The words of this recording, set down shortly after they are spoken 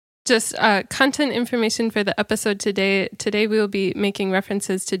Just content information for the episode today. Today we will be making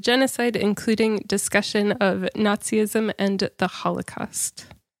references to genocide, including discussion of Nazism and the Holocaust.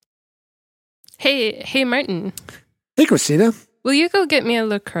 Hey, Martin. Hey, Cristina. Will you go get me a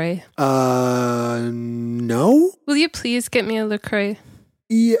LaCroix? No. Will you please get me a LaCroix?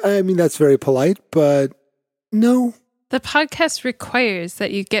 Yeah, I mean, that's very polite, but no. The podcast requires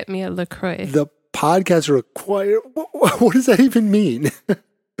that you get me a LaCroix. The podcast require... What does that even mean?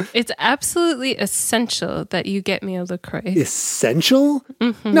 It's absolutely essential that you get me a LaCroix. Essential?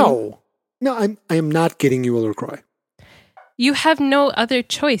 Mm-hmm. No, I am not getting you a LaCroix. You have no other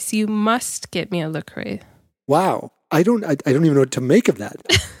choice. You must get me a LaCroix. Wow. I don't even know what to make of that.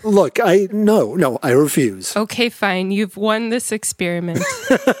 Look, I refuse. Okay, fine. You've won this experiment.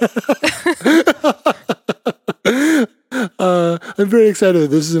 I'm very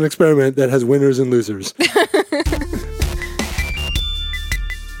excited. This is an experiment that has winners and losers.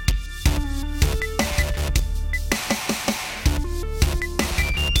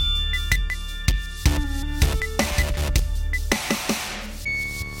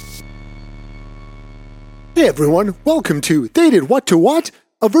 Hey everyone, welcome to They Did What to What,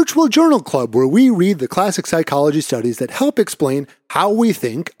 a virtual journal club where we read the classic psychology studies that help explain how we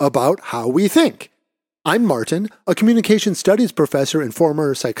think about how we think. I'm Martin, a communication studies professor and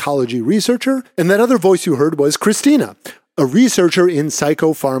former psychology researcher, and that other voice you heard was Cristina, a researcher in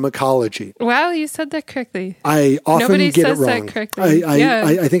psychopharmacology. Wow, you said that correctly. I often Nobody get it says wrong. that correctly.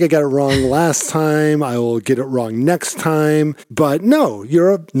 I think I got it wrong last time. I will get it wrong next time. But no,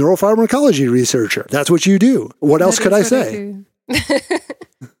 you're a neuropharmacology researcher. That's what you do. What else could I say?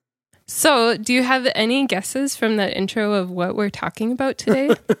 So, do you have any guesses from that intro of what we're talking about today?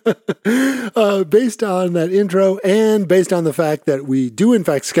 Based on that intro and based on the fact that we do in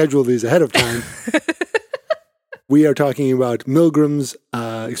fact schedule these ahead of time, we are talking about Milgram's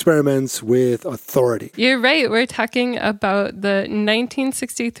experiments with authority. You're right. We're talking about the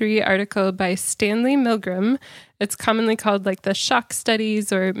 1963 article by Stanley Milgram. It's commonly called like the shock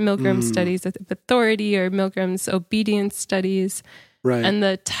studies or Milgram studies of authority or Milgram's obedience studies. Right. And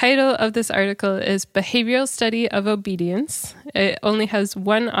the title of this article is Behavioral Study of Obedience. It only has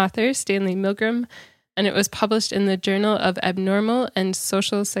one author, Stanley Milgram, and it was published in the Journal of Abnormal and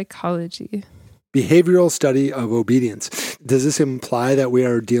Social Psychology. Behavioral study of obedience. Does this imply that we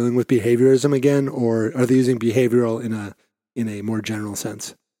are dealing with behaviorism again, or are they using behavioral in a more general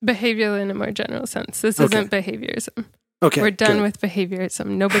sense? Behavioral in a more general sense. This isn't behaviorism. Okay. We're done with behaviorism.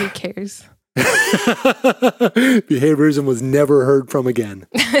 Nobody cares. Behaviorism was never heard from again.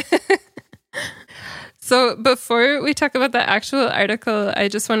 So before we talk about the actual article, I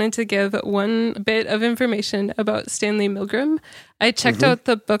just wanted to give one bit of information about Stanley Milgram. I checked out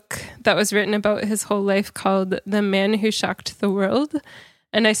the book that was written about his whole life called The Man Who Shocked the World.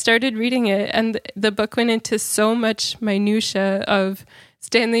 And I started reading it, and the book went into so much minutia of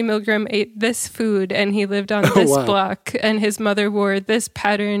Stanley Milgram ate this food and he lived on this block and his mother wore this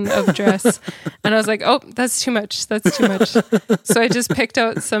pattern of dress. And I was like, oh, that's too much. That's too much. So I just picked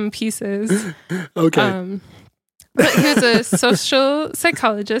out some pieces. Okay. But he was a social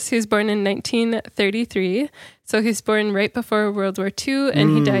psychologist. He was born in 1933. So he was born right before World War II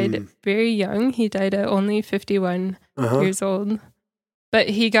and he died very young. He died at only 51 years old. But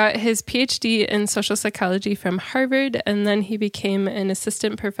he got his PhD in social psychology from Harvard, and then he became an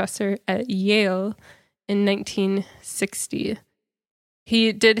assistant professor at Yale in 1960.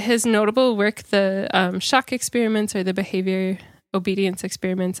 He did his notable work, the shock experiments or the behavior obedience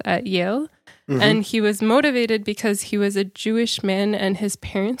experiments at Yale. And he was motivated because he was a Jewish man and his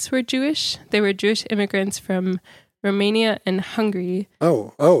parents were Jewish. They were Jewish immigrants from Romania and Hungary.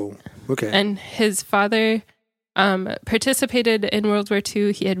 Oh, okay. And his father participated in World War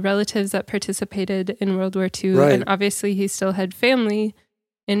II. He had relatives that participated in World War II. Right. And obviously he still had family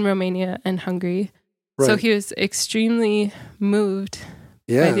in Romania and Hungary. Right. So he was extremely moved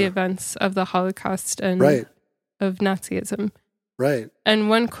by the events of the Holocaust and of Nazism. Right. And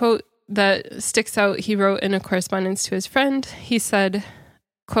one quote that sticks out, he wrote in a correspondence to his friend, he said,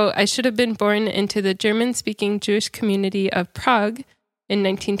 quote, "I should have been born into the German-speaking Jewish community of Prague in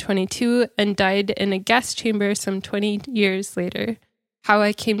 1922 and died in a gas chamber some 20 years later. How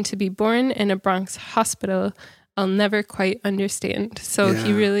I came to be born in a Bronx hospital, I'll never quite understand." So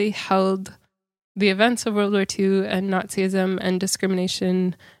he really held the events of World War II and Nazism and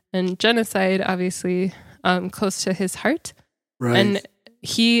discrimination and genocide, obviously, close to his heart. Right. And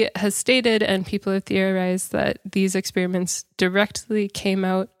he has stated, and people have theorized, that these experiments directly came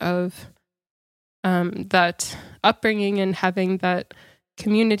out of that upbringing and having that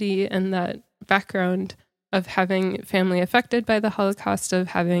community and that background of having family affected by the Holocaust, of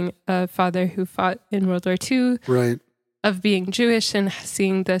having a father who fought in World War II, right, of being Jewish and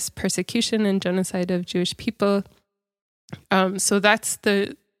seeing this persecution and genocide of Jewish people. So that's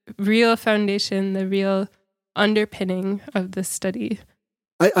the real foundation, the real underpinning of this study.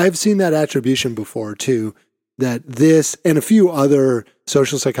 I've seen that attribution before too, that this and a few other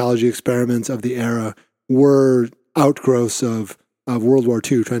social psychology experiments of the era were outgrowths of World War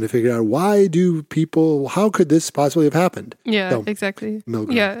II, trying to figure out how could this possibly have happened? Yeah, So, exactly.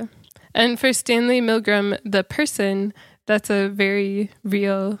 Milgram. Yeah. And for Stanley Milgram, the person, that's a very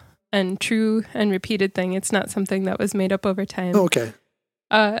real and true and repeated thing. It's not something that was made up over time. Oh, okay.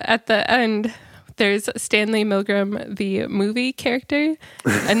 At the end, there's Stanley Milgram, the movie character,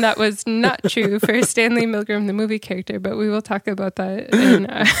 and that was not true for Stanley Milgram, the movie character, but we will talk about that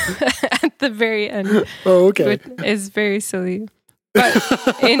at the very end. Oh, okay. Which is very silly.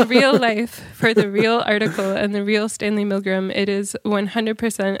 But in real life, for the real article and the real Stanley Milgram, it is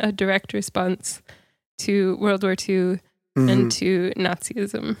 100% a direct response to World War II and to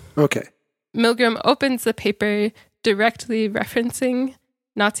Nazism. Okay. Milgram opens the paper directly referencing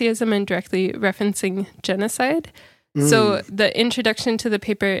Nazism and directly referencing genocide. So the introduction to the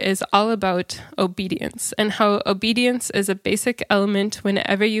paper is all about obedience and how obedience is a basic element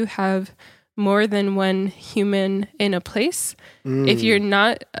whenever you have more than one human in a place. If you're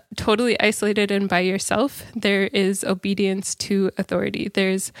not totally isolated and by yourself, there is obedience to authority.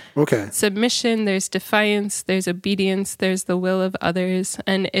 There's submission, there's defiance, there's obedience, there's the will of others.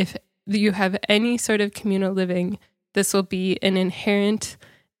 And if you have any sort of communal living, this will be an inherent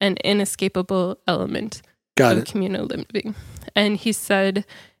and inescapable element of communal living. And he said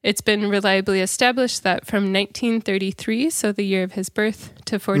it's been reliably established that from 1933, so the year of his birth,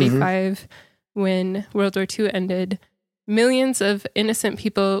 to 45, when World War II ended, millions of innocent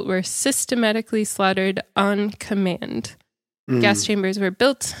people were systematically slaughtered on command. Gas chambers were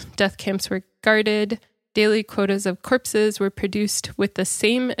built, death camps were guarded, daily quotas of corpses were produced with the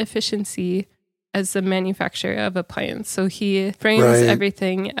same efficiency as the manufacture of appliance. So he frames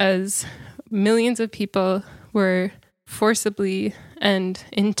everything as millions of people were forcibly and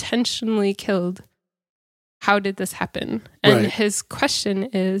intentionally killed. How did this happen? And his question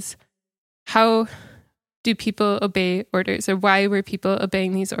is, how do people obey orders, or why were people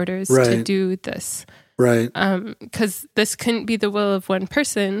obeying these orders to do this? Right. Because this couldn't be the will of one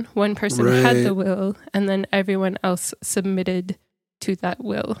person. One person had the will, and then everyone else submitted to that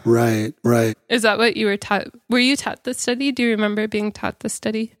will. Right. Is that what you were taught? Were you taught this study? Do you remember being taught this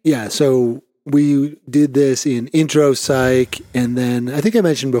study? Yeah. So we did this in intro psych, and then I think I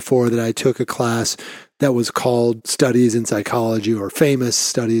mentioned before that I took a class that was called Studies in Psychology, or Famous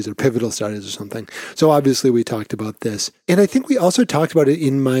Studies, or Pivotal Studies, or something. So obviously we talked about this. And I think we also talked about it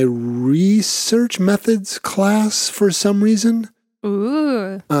in my research methods class for some reason.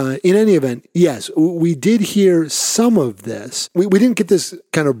 Ooh. In any event, yes, we did hear some of this. We didn't get this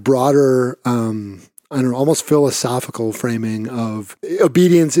kind of broader, almost philosophical framing of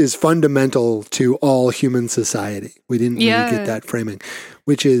obedience is fundamental to all human society. We didn't really get that framing,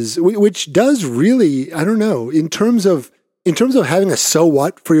 which does really, I don't know, in terms of having a so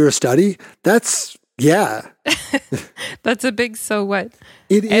what for your study, that's That's a big so what.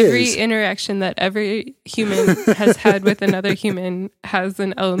 Every interaction that every human has had with another human has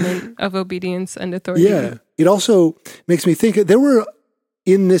an element of obedience and authority. Yeah. It also makes me think there were,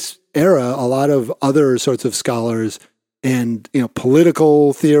 in this era, a lot of other sorts of scholars and,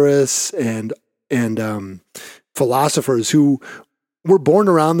 political theorists and philosophers who were born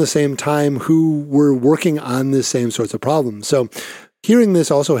around the same time, who were working on the same sorts of problems. So hearing this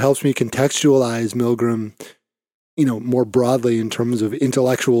also helps me contextualize Milgram, more broadly in terms of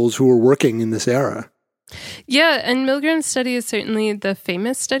intellectuals who were working in this era. Yeah, and Milgram's study is certainly the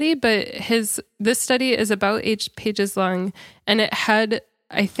famous study, but this study is about 8 pages long, and it had,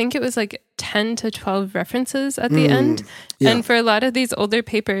 I think it was like 10 to 12 references at the end. Yeah. And for a lot of these older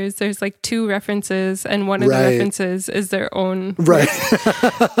papers, there's like 2 references, and one of the references is their own. Right.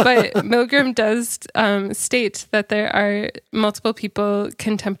 But Milgram does state that there are multiple people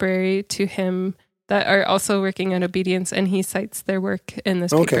contemporary to him that are also working on obedience, and he cites their work in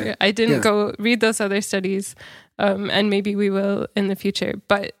this paper. I didn't go read those other studies, and maybe we will in the future,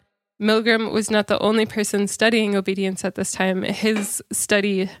 but Milgram was not the only person studying obedience at this time. His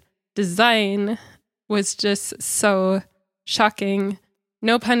study design was just so shocking,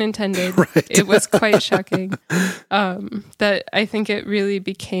 no pun intended. It was quite shocking, that I think it really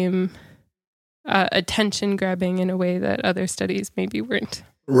became attention grabbing in a way that other studies maybe weren't.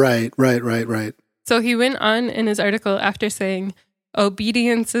 Right. So he went on in his article after saying,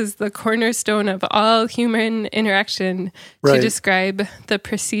 obedience is the cornerstone of all human interaction to describe the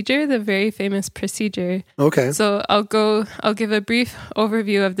procedure, the very famous procedure. Okay. So I'll give a brief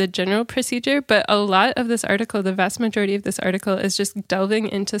overview of the general procedure, but a lot of this article, the vast majority of this article, is just delving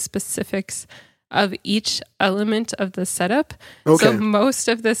into specifics of each element of the setup. Okay. So most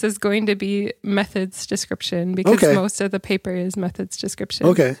of this is going to be methods description because most of the paper is methods description.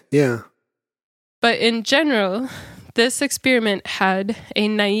 Okay, yeah. But in general, this experiment had a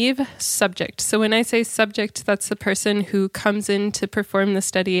naive subject. So when I say subject, that's the person who comes in to perform the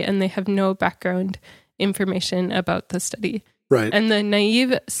study and they have no background information about the study. Right. And the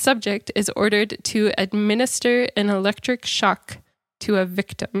naive subject is ordered to administer an electric shock to a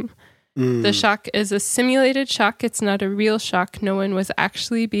victim. The shock is a simulated shock. It's not a real shock. No one was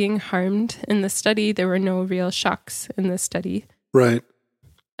actually being harmed in the study. There were no real shocks in the study. Right.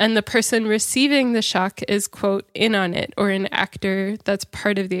 And the person receiving the shock is, quote, in on it, or an actor that's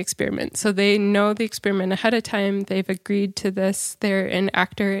part of the experiment. So they know the experiment ahead of time. They've agreed to this. They're an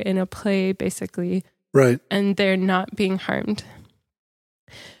actor in a play, basically. Right. And they're not being harmed.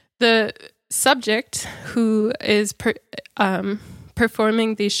 The subject who is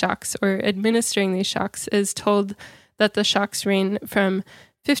performing these shocks or administering these shocks is told that the shocks range from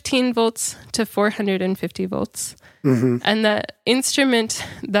 15 volts to 450 volts. Mm-hmm. And the instrument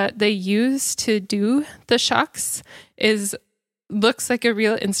that they use to do the shocks looks like a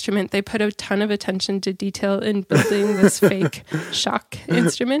real instrument. They put a ton of attention to detail in building this fake shock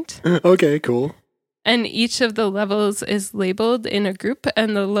instrument. Okay, cool. And each of the levels is labeled in a group,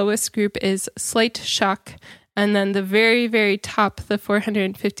 and the lowest group is slight shock. And then the very, very top, the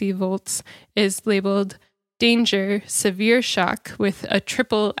 450 volts, is labeled danger, severe shock with a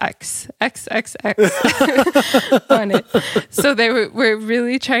triple X, XXX on it. So they were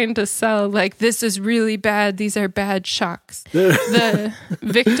really trying to sell, like, this is really bad. These are bad shocks. The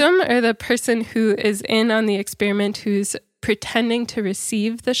victim, or the person who is in on the experiment, who's pretending to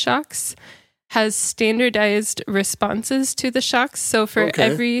receive the shocks, has standardized responses to the shocks. So for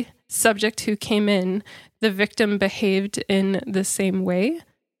every subject who came in, the victim behaved in the same way.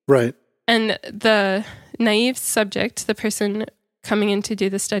 Right. And the naive subject, the person coming in to do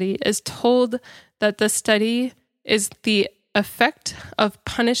the study, is told that the study is the effect of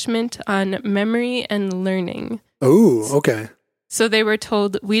punishment on memory and learning. Oh, okay. So they were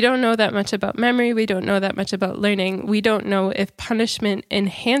told, we don't know that much about memory. We don't know that much about learning. We don't know if punishment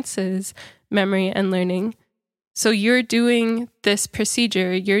enhances memory and learning. So you're doing this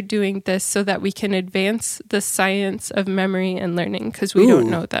procedure, you're doing this so that we can advance the science of memory and learning, because we don't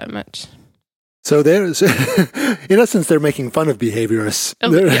know that much. So there's, in essence, they're making fun of behaviorists.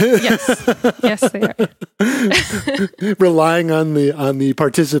 Yes, they are. Relying on the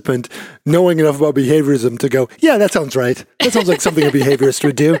participant knowing enough about behaviorism to go, yeah, that sounds right. That sounds like something a behaviorist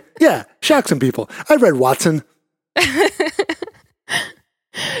would do. Yeah, shock some people. I read Watson.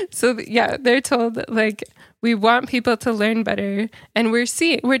 So yeah, they're told, like, we want people to learn better, and we're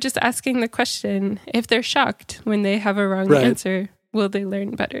just asking the question, if they're shocked when they have a wrong answer, will they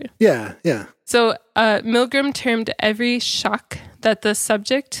learn better? Yeah, yeah. So Milgram termed every shock that the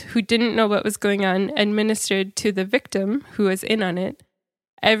subject who didn't know what was going on administered to the victim who was in on it.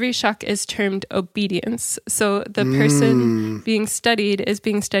 Every shock is termed obedience. So the person being studied is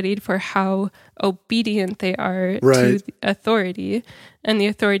being studied for how obedient they are to the authority. And the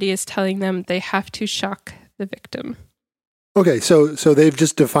authority is telling them they have to shock the victim. Okay, so they've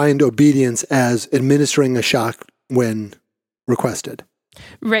just defined obedience as administering a shock when requested.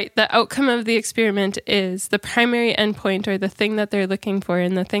 Right. The outcome of the experiment is the primary endpoint, or the thing that they're looking for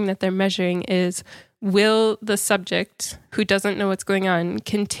and the thing that they're measuring is, will the subject who doesn't know what's going on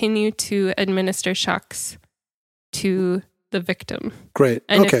continue to administer shocks to the victim? Great.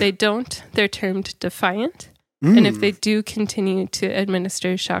 And if they don't, they're termed defiant. And if they do continue to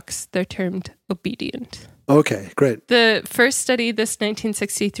administer shocks, they're termed obedient. Okay, great. The first study, this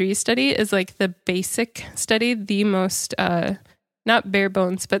 1963 study, is like the basic study, the most, not bare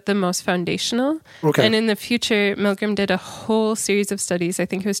bones, but the most foundational. Okay. And in the future, Milgram did a whole series of studies. I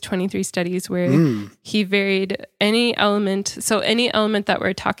think it was 23 studies where he varied any element. So any element that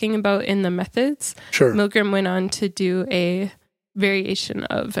we're talking about in the methods, Milgram went on to do a variation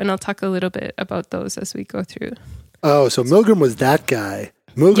of. And I'll talk a little bit about those as we go through. Oh, so Milgram was that guy.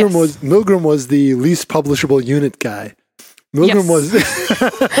 Milgram was the least publishable unit guy. Milgram was,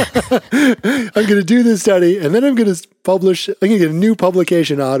 I'm going to do this study, and then I'm going to get a new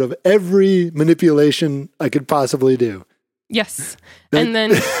publication out of every manipulation I could possibly do. Yes. And then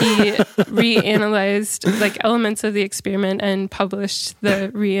he reanalyzed like elements of the experiment and published the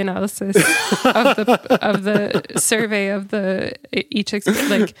reanalysis of the survey of the each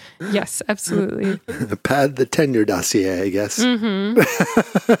experiment. Like, yes, absolutely. Pad the tenure dossier, I guess.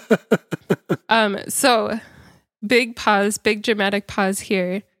 So big dramatic pause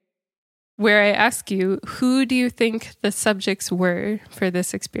here, where I ask you, who do you think the subjects were for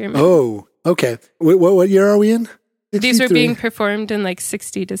this experiment? Oh, okay. What year are we in? 63? These were being performed in like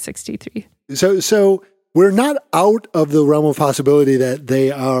 60 to 63. So we're not out of the realm of possibility that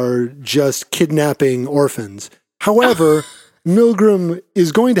they are just kidnapping orphans. However, Milgram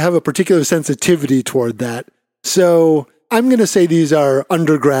is going to have a particular sensitivity toward that. So I'm going to say these are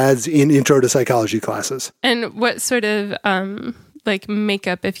undergrads in intro to psychology classes. And what sort of like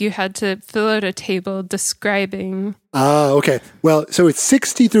makeup, if you had to fill out a table describing... Okay. Well, so it's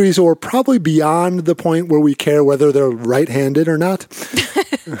 63, so we're probably beyond the point where we care whether they're right-handed or not.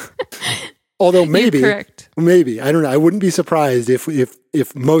 Although maybe... You're correct. Maybe. I don't know. I wouldn't be surprised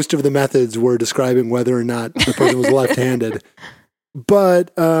if most of the methods were describing whether or not the person was left-handed.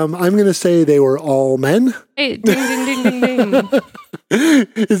 But I'm going to say they were all men. Hey, ding, ding, ding, ding, ding.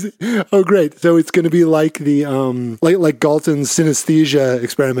 Oh, great. So it's going to be like the like Galton's synesthesia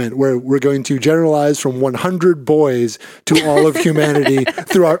experiment, where we're going to generalize from 100 boys to all of humanity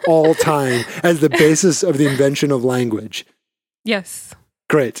throughout all time as the basis of the invention of language. Yes.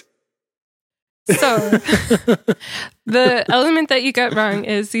 Great. So the element that you got wrong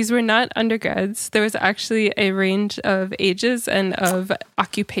is these were not undergrads. There was actually a range of ages and of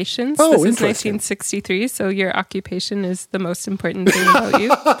occupations. Oh, this is interesting. 1963, so your occupation is the most important thing about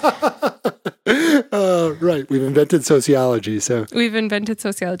you. Right. We've invented sociology. We've invented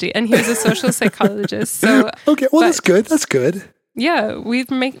sociology, and he was a social psychologist. So okay, well, that's good. That's good. Yeah, we're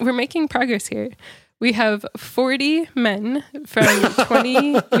making progress here. We have 40 men from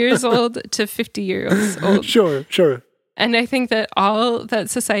 20 years old to 50 years old. Sure. And I think that all that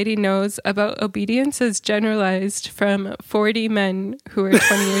society knows about obedience is generalized from 40 men who are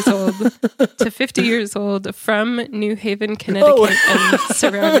 20 years old to 50 years old from New Haven, Connecticut and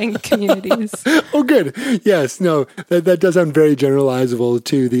surrounding communities. Oh, good. Yes, no, that does sound very generalizable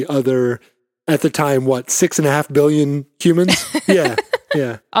to the other, at the time, 6.5 billion humans? Yeah.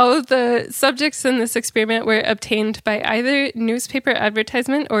 All of the subjects in this experiment were obtained by either newspaper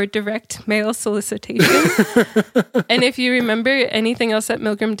advertisement or direct mail solicitation. And if you remember anything else that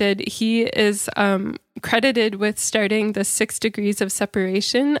Milgram did, he is credited with starting the 6 degrees of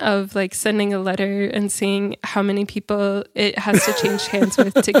separation of like sending a letter and seeing how many people it has to change hands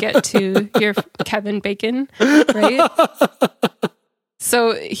with to get to your Kevin Bacon, right?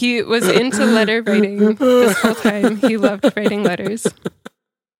 So he was into letter writing this whole time. He loved writing letters.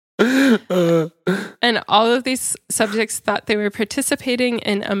 And all of these subjects thought they were participating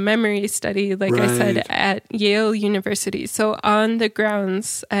in a memory study, like I said, at Yale University. So on the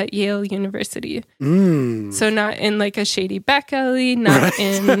grounds at Yale University. So not in like a shady back alley, not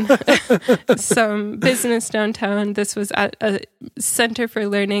in some business downtown. This was at a center for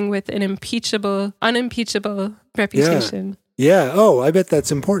learning with an unimpeachable reputation. Yeah. Oh, I bet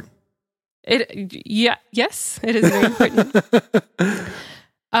that's important. Yes, it is very important.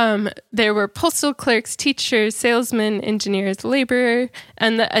 There were postal clerks, teachers, salesmen, engineers, laborer,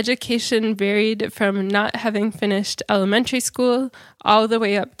 and the education varied from not having finished elementary school all the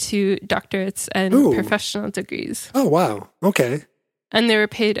way up to doctorates and professional degrees. Oh, wow. Okay. And they were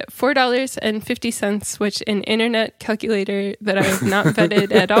paid $4.50, which an internet calculator that I have not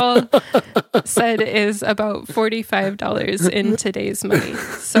vetted at all said is about $45 in today's money.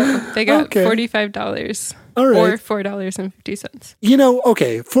 So they got $45. All right. Or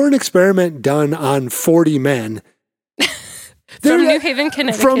 $4.50. For an experiment done on 40 men. From New Haven,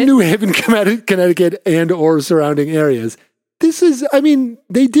 Connecticut. From New Haven, Connecticut and or surrounding areas.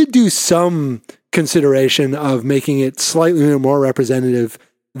 They did do some consideration of making it slightly more representative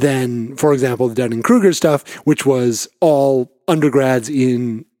than, for example, the Dunning-Kruger stuff, which was all undergrads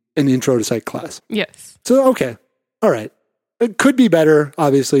in an intro to psych class. Yes. So, okay. All right. It could be better,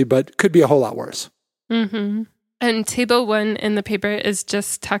 obviously, but could be a whole lot worse. Mm-hmm. And table 1 in the paper is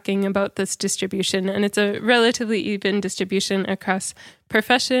just talking about this distribution, and it's a relatively even distribution across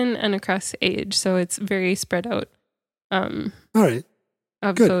profession and across age. So it's very spread out. All right.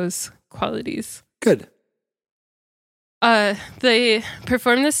 Of Good. Those qualities. Good. They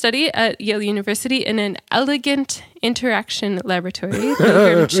performed the study at Yale University in an elegant interaction laboratory.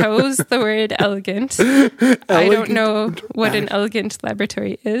 Milgram chose the word elegant. I don't know what an elegant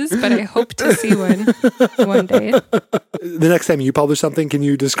laboratory is, but I hope to see one day. The next time you publish something, can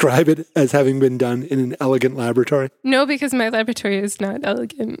you describe it as having been done in an elegant laboratory? No, because my laboratory is not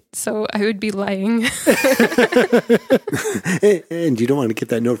elegant, so I would be lying. And you don't want to get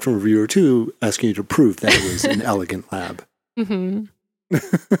that note from a reviewer too, asking you to prove that it was an elegant lab. Mm-hmm.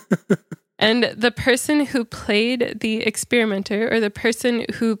 And the person who played the experimenter, or the person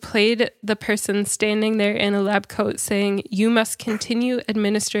who played the person standing there in a lab coat saying, "You must continue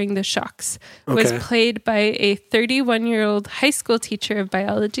administering the shocks," was played by a 31-year-old high school teacher of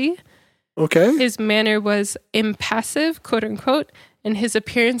biology. Okay. His manner was impassive, quote unquote, and his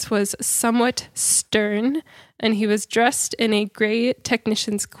appearance was somewhat stern, and he was dressed in a gray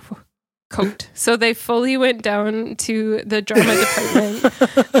technician's coat. So they fully went down to the drama department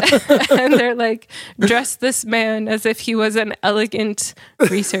and they're like, dress this man as if he was an elegant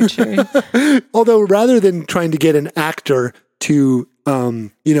researcher. Although rather than trying to get an actor to,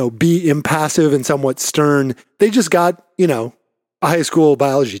 be impassive and somewhat stern, they just got, a high school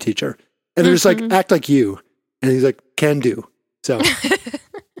biology teacher. And they're just like, act like you. And he's like, can do. So...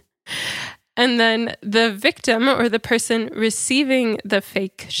 And then the victim, or the person receiving the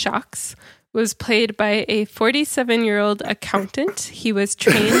fake shocks, was played by a 47-year-old accountant. He was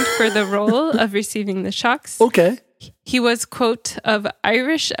trained for the role of receiving the shocks. Okay. He was, quote, of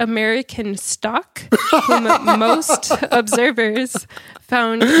Irish-American stock, whom most observers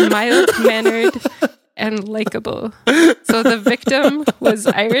found mild-mannered and likable. So the victim was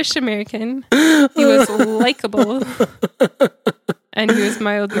Irish-American. He was likable. And he was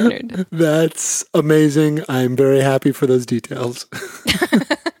mild-mannered. That's amazing. I'm very happy for those details.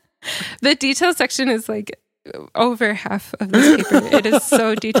 The detail section is like over half of this paper. It is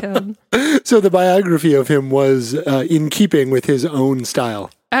so detailed. So the biography of him was in keeping with his own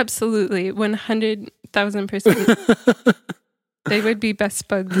style. Absolutely. 100,000%. They would be best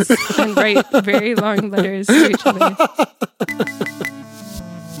buds and write very long letters to each other.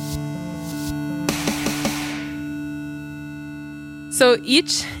 So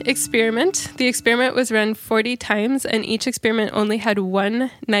each experiment, the experiment was run 40 times, and each experiment only had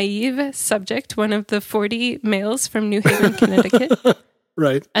one naive subject, one of the 40 males from New Haven, Connecticut.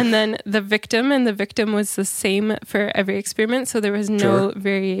 Right. And then the victim was the same for every experiment, so there was no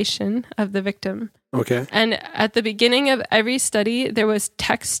variation of the victim. Okay. And at the beginning of every study, there was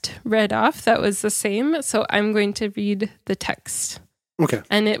text read off that was the same, so I'm going to read the text. Okay.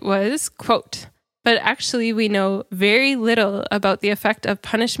 And it was, quote, "But actually we know very little about the effect of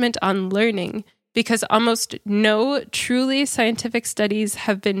punishment on learning because almost no truly scientific studies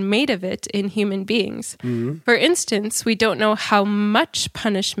have been made of it in human beings. Mm-hmm. For instance, we don't know how much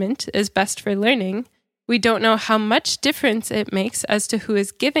punishment is best for learning. We don't know how much difference it makes as to who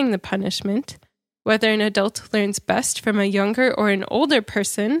is giving the punishment, whether an adult learns best from a younger or an older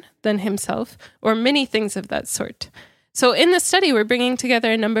person than himself, or many things of that sort. So in the study, we're bringing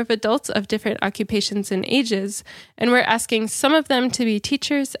together a number of adults of different occupations and ages, and we're asking some of them to be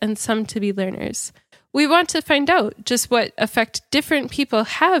teachers and some to be learners. We want to find out just what effect different people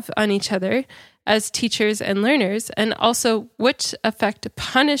have on each other as teachers and learners, and also which effect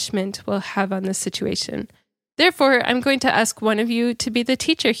punishment will have on the situation. Therefore, I'm going to ask one of you to be the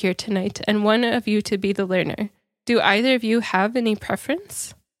teacher here tonight and one of you to be the learner. Do either of you have any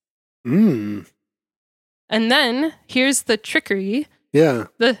preference? And then, here's the trickery. Yeah.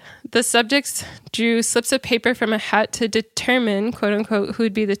 The subjects drew slips of paper from a hat to determine, quote unquote, who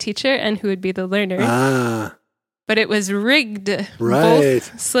would be the teacher and who would be the learner. Ah. But it was rigged. Right.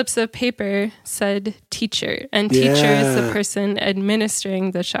 Both slips of paper said teacher, and teacher is the person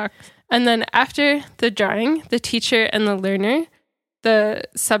administering the shock. And then after the drawing, the teacher and the learner, the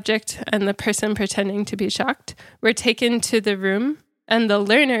subject and the person pretending to be shocked, were taken to the room. And the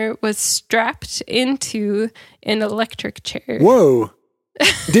learner was strapped into an electric chair. Whoa.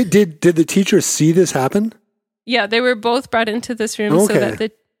 Did the teacher see this happen? Yeah, they were both brought into this room so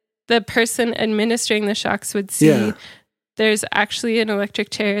that the person administering the shocks would see there's actually an electric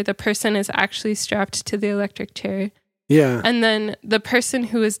chair. The person is actually strapped to the electric chair. Yeah. And then the person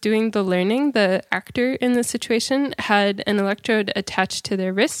who was doing the learning, the actor in the situation, had an electrode attached to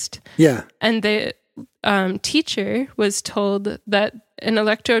their wrist. Yeah. And the teacher was told that an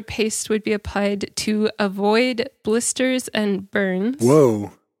electrode paste would be applied to avoid blisters and burns.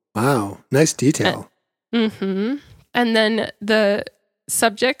 Whoa. Wow. Nice detail. And then the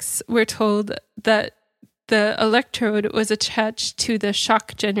subjects were told that the electrode was attached to the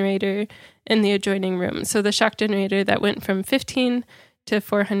shock generator in the adjoining room. So the shock generator that went from 15 to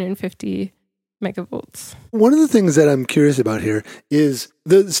 450 megavolts. One of the things that I'm curious about here is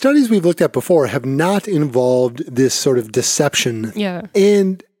the studies we've looked at before have not involved this sort of deception. Yeah.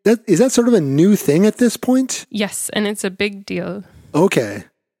 And is that sort of a new thing at this point? Yes, and it's a big deal. Okay.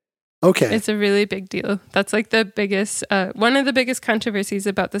 It's a really big deal. That's like the biggest, one of the biggest controversies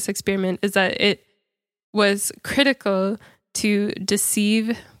about this experiment is that it was critical to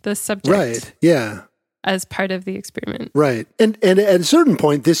deceive the subject. Right. Yeah. As part of the experiment. Right. And at a certain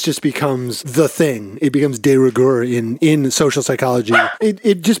point, this just becomes the thing. It becomes de rigueur in social psychology.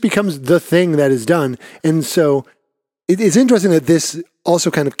 It just becomes the thing that is done. And so it's interesting that this also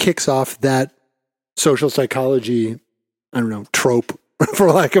kind of kicks off that social psychology, I don't know, trope,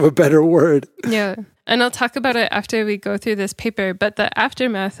 for lack of a better word. Yeah. And I'll talk about it after we go through this paper. But the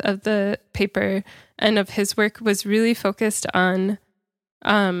aftermath of the paper and of his work was really focused on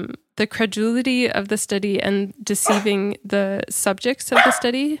the credulity of the study and deceiving the subjects of the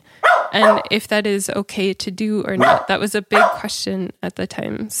study, and if that is okay to do or not. That was a big question at the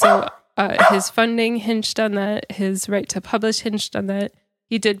time. So his funding hinged on that. His right to publish hinged on that.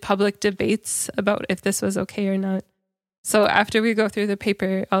 He did public debates about if this was okay or not. So after we go through the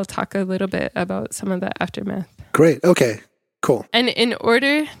paper, I'll talk a little bit about some of the aftermath. Great. Okay. Cool. And in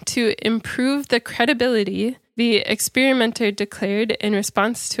order to improve the credibility, the experimenter declared in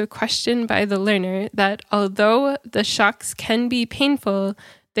response to a question by the learner that although the shocks can be painful,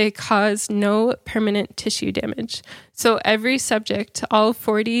 they cause no permanent tissue damage. So every subject, all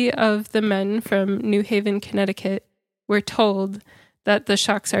 40 of the men from New Haven, Connecticut, were told that the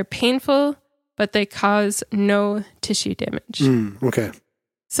shocks are painful, but they cause no tissue damage. Okay.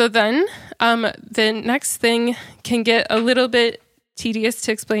 So then the next thing can get a little bit tedious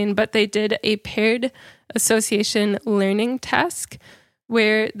to explain, but they did a paired association learning task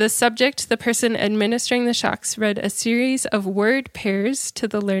where the subject, the person administering the shocks, read a series of word pairs to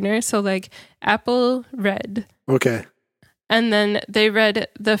the learner. So like apple, red. Okay. And then they read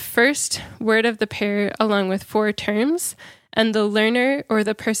the first word of the pair along with 4 terms, and the learner or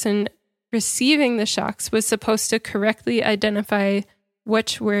the person receiving the shocks was supposed to correctly identify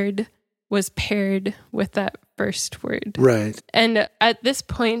which word was paired with that first word. Right. And at this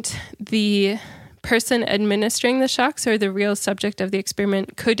point, the person administering the shocks or the real subject of the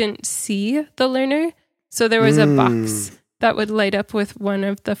experiment couldn't see the learner. So there was a box that would light up with one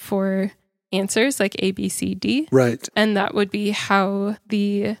of the 4 answers, like A, B, C, D. Right. And that would be how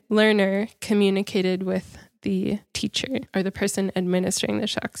the learner communicated with the teacher or the person administering the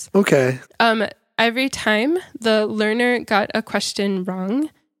shocks. Okay. Every time the learner got a question wrong,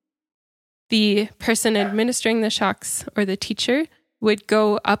 the person administering the shocks or the teacher would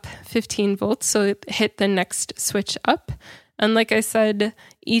go up 15 volts, so it hit the next switch up. And like I said,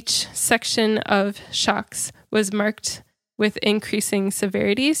 each section of shocks was marked with increasing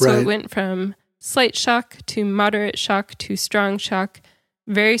severity. So It went from slight shock to moderate shock to strong shock,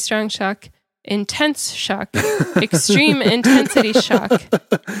 very strong shock, intense shock, extreme intensity shock,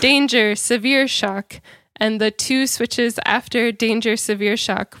 danger, severe shock, and the 2 switches after danger, severe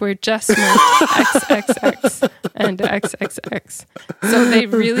shock were just marked XXX and XXX. So they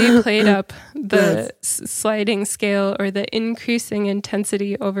really played up the sliding scale or the increasing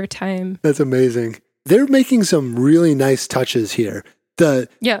intensity over time. That's amazing. They're making some really nice touches here.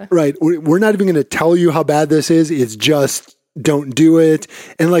 Right. We're not even going to tell you how bad this is. It's just don't do it.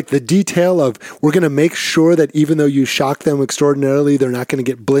 And like the detail of we're going to make sure that even though you shock them extraordinarily, they're not going to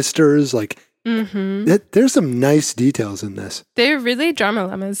get blisters. Like there's some nice details in this. They're really drama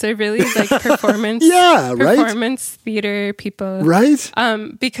llamas. They're really like performance, performance theater people. Right.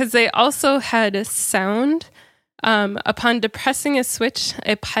 Because they also had sound. Upon depressing a switch,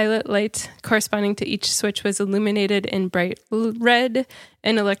 a pilot light corresponding to each switch was illuminated in bright red.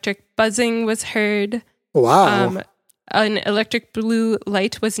 An electric buzzing was heard. Wow. An electric blue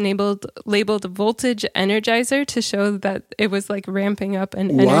light was labeled voltage energizer to show that it was like ramping up and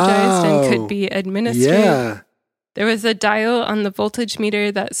energized and could be administered. Yeah. There was a dial on the voltage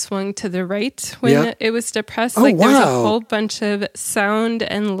meter that swung to the right when it was depressed. There was a whole bunch of sound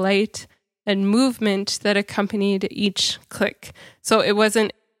and light and movement that accompanied each click. So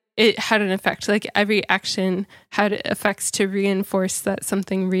it had an effect. Like every action had effects to reinforce that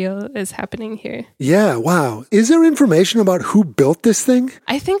something real is happening here. Yeah, wow. Is there information about who built this thing?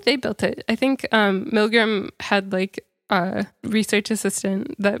 I think they built it. I think Milgram had like a research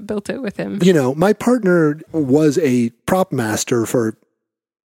assistant that built it with him. You know, my partner was a prop master for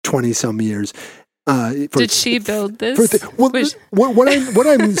 20 some years. Did she build this? What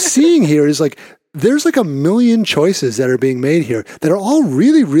I'm seeing here is like, there's like a million choices that are being made here that are all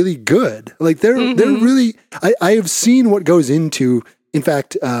really, really good. Like they're really, I have seen what goes into, in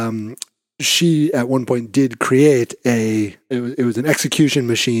fact, she at one point did create it was an execution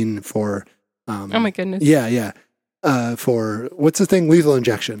machine for oh my goodness. Yeah. For what's the thing? Lethal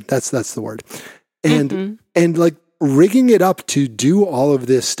injection. That's the word. And like rigging it up to do all of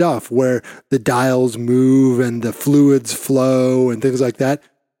this stuff where the dials move and the fluids flow and things like that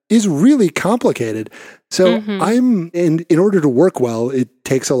is really complicated. So in order to work well, it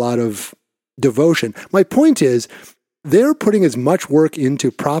takes a lot of devotion. My point is, they're putting as much work into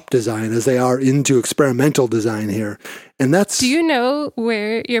prop design as they are into experimental design here. And that's... Do you know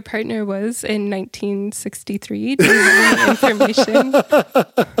where your partner was in 1963? Do you have any information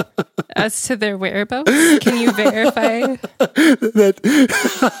as to their whereabouts? Can you verify?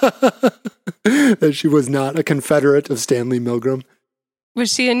 that she was not a Confederate of Stanley Milgram? Was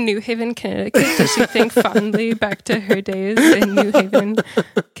she in New Haven, Connecticut? Does she think fondly back to her days in New Haven,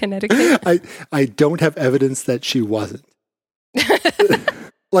 Connecticut? I don't have evidence that she wasn't.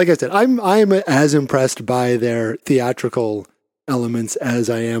 Like I said, I'm as impressed by their theatrical elements as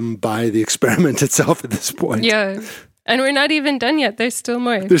I am by the experiment itself at this point. Yeah. And we're not even done yet. There's still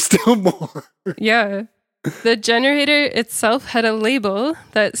more. There's still more. Yeah. The generator itself had a label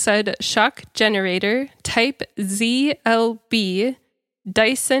that said shock generator type ZLB,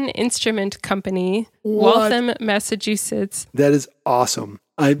 Dyson Instrument Company, Waltham, Massachusetts. That is awesome.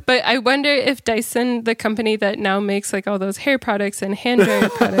 But I wonder if Dyson, the company that now makes like all those hair products and hand dryer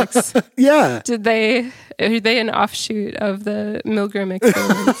products, yeah, are they an offshoot of the Milgram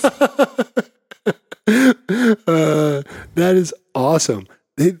experiments? That is awesome.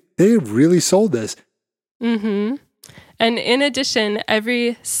 They really sold this. Mm-hmm. And in addition,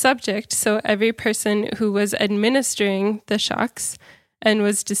 every subject, so every person who was administering the shocks and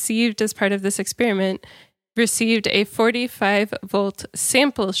was deceived as part of this experiment, received a 45-volt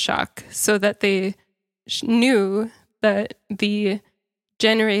sample shock so that they knew that the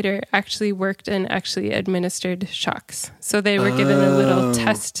generator actually worked and actually administered shocks. So they were given a little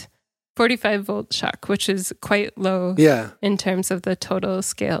test 45-volt shock, which is quite low in terms of the total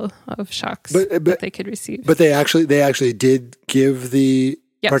scale of shocks that they could receive. But they actually did give the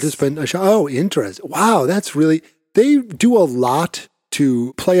participant a shock. Oh, interesting. Wow, that's really... They do a lot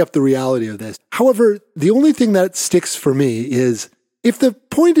to play up the reality of this. However, the only thing that sticks for me is, if the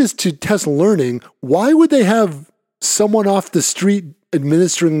point is to test learning, why would they have someone off the street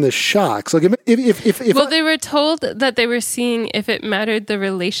administering the shocks? Like, if well, they were told that they were seeing if it mattered the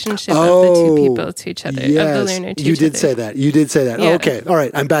relationship of the two people to each other, of the learner to each other. You did say that. Yeah. Okay, all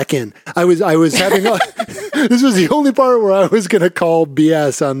right, I'm back in. I was having this was the only part where I was going to call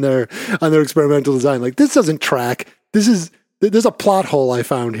BS on their experimental design. Like, this doesn't track. There's a plot hole I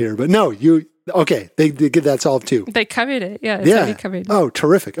found here, but no, they get that solved too. They covered it. Yeah, it's already covered. Oh,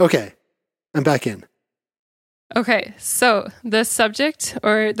 terrific. Okay, I'm back in. Okay, so the subject,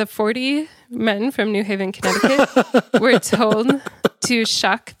 or the 40 men from New Haven, Connecticut, were told to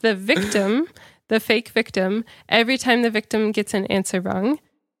shock the victim, the fake victim, every time the victim gets an answer wrong,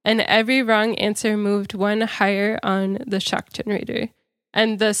 and every wrong answer moved one higher on the shock generator.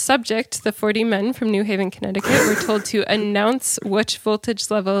 And the subject, the 40 men from New Haven, Connecticut, were told to announce which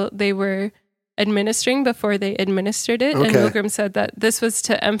voltage level they were administering before they administered it. Okay. And Milgram said that this was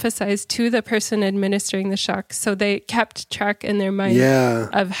to emphasize to the person administering the shock. So they kept track in their mind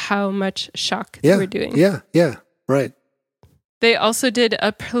of how much shock they were doing. Yeah, right. They also did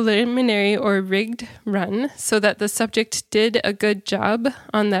a preliminary or rigged run so that the subject did a good job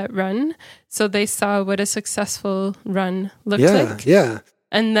on that run. So they saw what a successful run looked like. Yeah.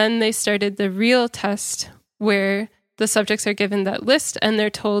 And then they started the real test where the subjects are given that list and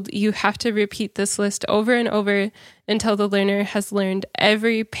they're told you have to repeat this list over and over until the learner has learned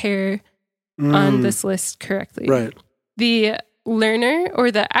every pair on this list correctly. Right. The learner or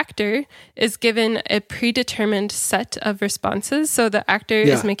the actor is given a predetermined set of responses. So the actor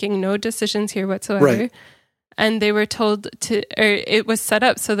is making no decisions here whatsoever. Right. And they were told it was set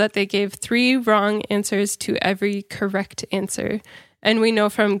up so that they gave 3 wrong answers to every correct answer. And we know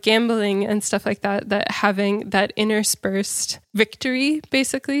from gambling and stuff like that having that interspersed victory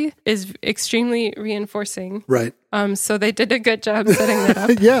basically is extremely reinforcing. Right. So they did a good job setting that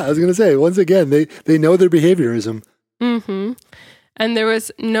up. Yeah, I was going to say, once again, they know their behaviorism. Mm-hmm. And there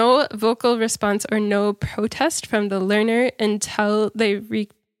was no vocal response or no protest from the learner until they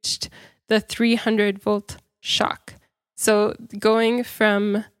reached the 300-volt shock. So going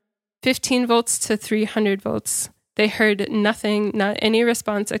from 15 volts to 300 volts, they heard nothing, not any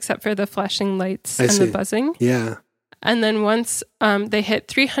response except for the flashing lights and the buzzing. Yeah. And then once they hit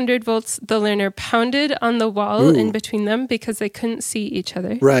 300 volts, the learner pounded on the wall in between them because they couldn't see each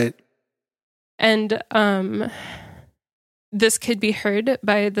other. Right. And this could be heard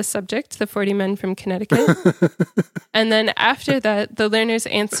by the subject, the 40 men from Connecticut. And then after that, the learner's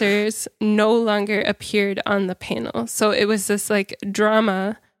answers no longer appeared on the panel. So it was this like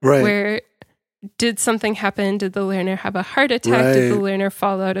drama where did something happen? Did the learner have a heart attack? Did the learner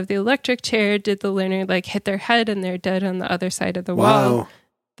fall out of the electric chair? Did the learner like hit their head and they're dead on the other side of the wall?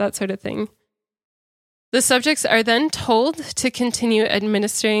 That sort of thing. The subjects are then told to continue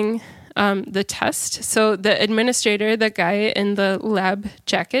administering the test. So the administrator, the guy in the lab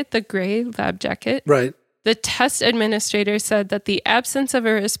jacket, the gray lab jacket, the test administrator said that the absence of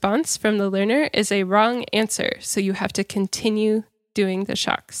a response from the learner is a wrong answer. So you have to continue doing the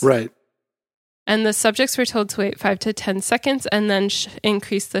shocks. And the subjects were told to wait 5 to 10 seconds and then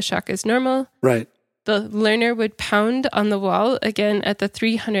increase the shock as normal. The learner would pound on the wall again at the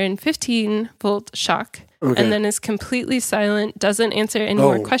 315 volt shock. And then is completely silent, doesn't answer any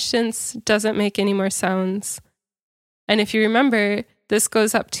more questions, doesn't make any more sounds. And if you remember, this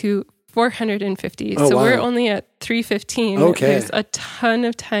goes up to 450. So we're only at 315. There's a ton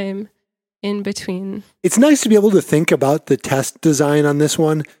of time in between. It's nice to be able to think about the test design on this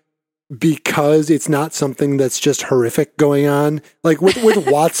one because it's not something that's just horrific going on. Like with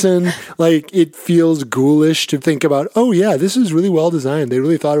Watson, like it feels ghoulish to think about, oh yeah, this is really well designed. They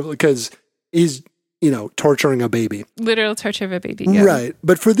really thought of it because he's torturing a baby. Literal torture of a baby, Right.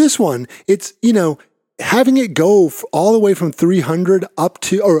 But for this one, it's, having it go all the way from 300 up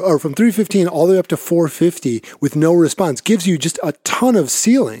to, or from 315 all the way up to 450 with no response gives you just a ton of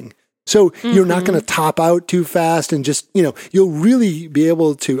ceiling. So you're not going to top out too fast and just, you'll really be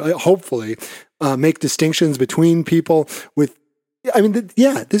able to, hopefully, make distinctions between people with,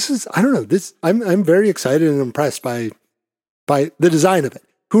 this is, I don't know, this, I'm very excited and impressed by the design of it.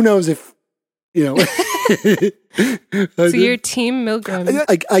 Who knows if, So you're Team Milgram.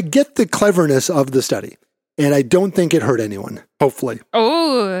 I get the cleverness of the study, and I don't think it hurt anyone, hopefully.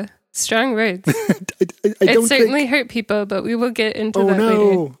 Oh, strong words. It certainly hurt people, but we will get into that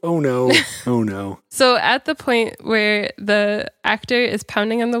later. Oh no. So at the point where the actor is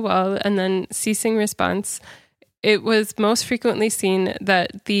pounding on the wall and then ceasing response, it was most frequently seen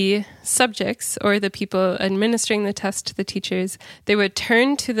that the subjects or the people administering the test, the teachers, they would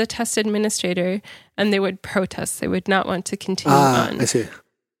turn to the test administrator and they would protest. They would not want to continue on. I see.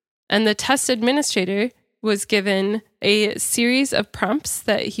 And the test administrator was given a series of prompts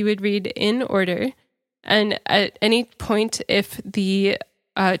that he would read in order. And at any point, if the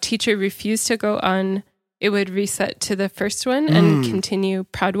teacher refused to go on, it would reset to the first one and continue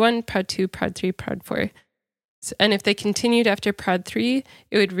prod 1, prod 2, prod 3, prod 4. And if they continued after prod 3,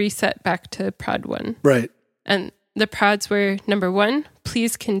 it would reset back to prod 1. Right. And the prods were, number 1,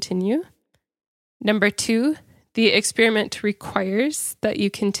 please continue. Number 2, the experiment requires that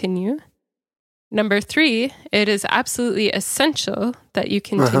you continue. Number 3, it is absolutely essential that you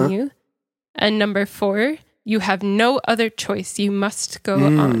continue. And number 4, you have no other choice. You must go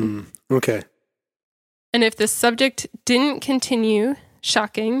on. Okay. And if the subject didn't continue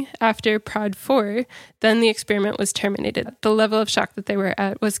shocking after prod 4, then the experiment was terminated. The level of shock that they were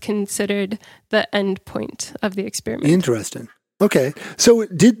at was considered the end point of the experiment. Interesting. Okay. So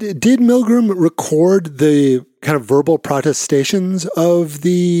did Milgram record the kind of verbal protestations of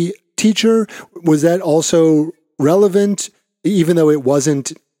the teacher? Was that also relevant, even though it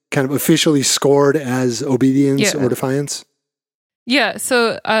wasn't kind of officially scored as obedience or defiance? Yeah,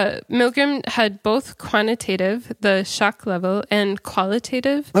 so Milgram had both quantitative, the shock level, and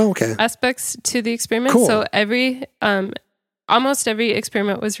qualitative aspects to the experiment. Cool. So almost every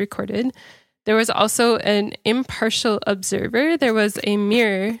experiment was recorded. There was also an impartial observer. There was a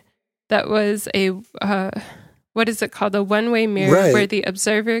mirror that was a, what is it called? A one-way mirror where the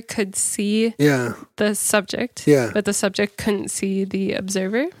observer could see the subject, but the subject couldn't see the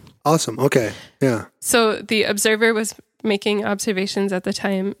observer. Awesome. Okay. Yeah. So the observer was making observations at the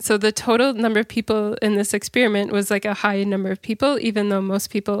time. So the total number of people in this experiment was like a high number of people, even though most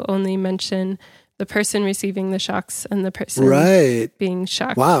people only mention the person receiving the shocks and the person being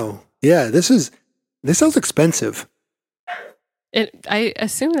shocked. Wow. Yeah. This sounds expensive. I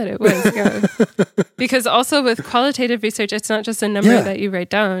assume that it was, because also with qualitative research, it's not just a number that you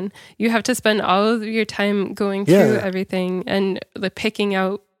write down. You have to spend all of your time going through everything and picking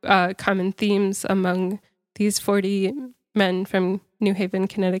out common themes among these 40 men from New Haven,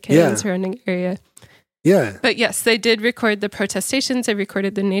 Connecticut and surrounding area. Yeah. But yes, they did record the protestations. They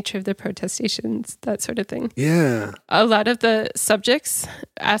recorded the nature of the protestations, that sort of thing. Yeah. A lot of the subjects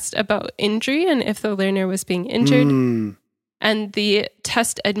asked about injury and if the learner was being injured. And the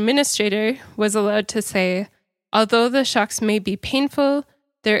test administrator was allowed to say, although the shocks may be painful,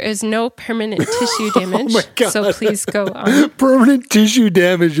 there is no permanent tissue damage, so please go on. Permanent tissue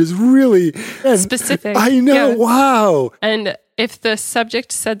damage is really specific. I know, yeah. Wow. And if the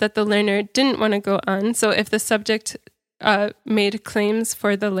subject said that the learner didn't want to go on, so if the subject made claims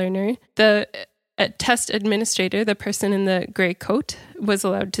for the learner, the test administrator, the person in the gray coat, was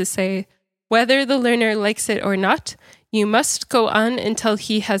allowed to say, whether the learner likes it or not, you must go on until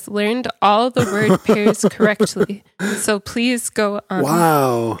he has learned all the word pairs correctly. So please go on.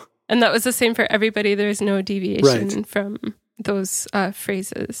 Wow. And that was the same for everybody. There's no deviation from those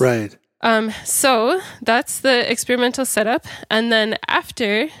phrases. Right. So that's the experimental setup. And then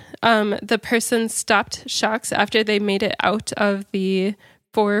after the person stopped shocks, after they made it out of the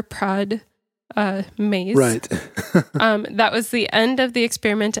 4-prod maze. Right. That was the end of the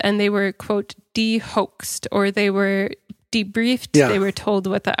experiment, and they were, quote, de-hoaxed, or they were debriefed. Yeah. They were told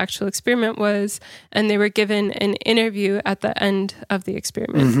what the actual experiment was, and they were given an interview at the end of the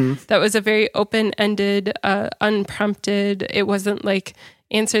experiment. Mm-hmm. That was a very open-ended, unprompted. It wasn't like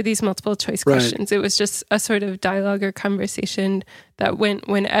answer these multiple choice questions. It was just a sort of dialogue or conversation that went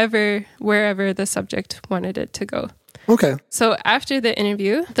wherever the subject wanted it to go. Okay. So after the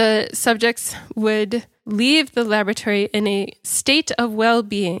interview, the subjects would leave the laboratory in a state of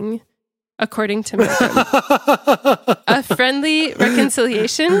well-being, according to Milgram. A friendly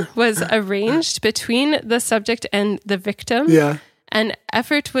reconciliation was arranged between the subject and the victim. Yeah. An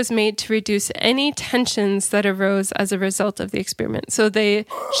effort was made to reduce any tensions that arose as a result of the experiment. So they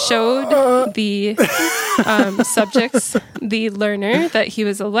showed the subjects, the learner, that he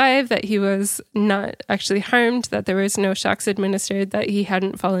was alive, that he was not actually harmed, that there was no shocks administered, that he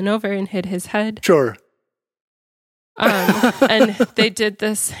hadn't fallen over and hit his head. Sure. And they did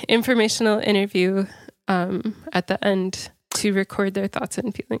this informational interview at the end to record their thoughts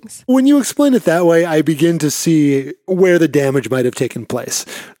and feelings. When you explain it that way, I begin to see where the damage might have taken place.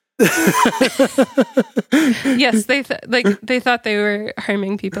 Yes, they thought they were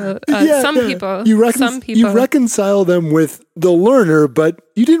harming people. Some people. You reconcile them with the learner, but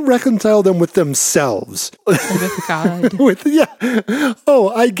you didn't reconcile them with themselves. With God.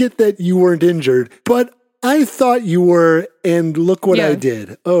 Oh, I get that you weren't injured, but I thought you were, and look what I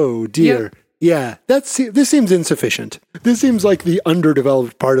did. Oh, dear. Yep. Yeah, this seems insufficient. This seems like the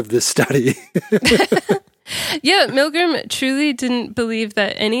underdeveloped part of this study. Yeah, Milgram truly didn't believe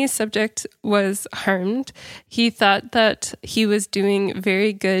that any subject was harmed. He thought that he was doing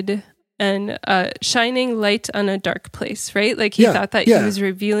very good and shining light on a dark place, right? Like he thought that he was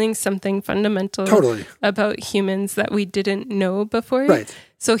revealing something fundamental about humans that we didn't know before. Right.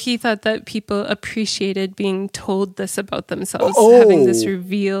 So he thought that people appreciated being told this about themselves, having this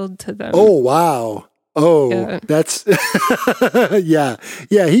revealed to them. Oh, wow. Oh, that's, yeah.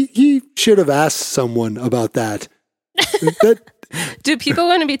 He should have asked someone about that. Do people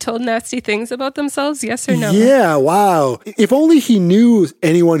want to be told nasty things about themselves? Yes or no? Yeah, wow. If only he knew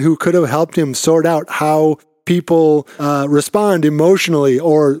anyone who could have helped him sort out how people respond emotionally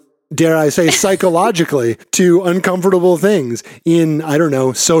or, dare I say, psychologically to uncomfortable things in, I don't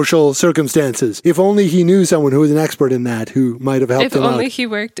know, social circumstances. If only he knew someone who was an expert in that who might have helped him out. If only he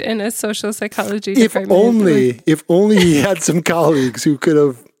worked in a social psychology department. If only he had some colleagues who could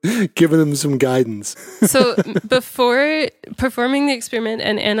have given him some guidance. So before performing the experiment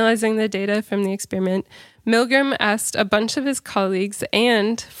and analyzing the data from the experiment, Milgram asked a bunch of his colleagues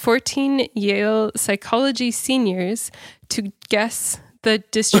and 14 Yale psychology seniors to guess the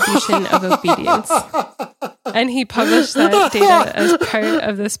distribution of obedience. And he published that data as part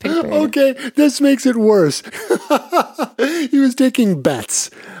of this paper. Okay, this makes it worse. He was taking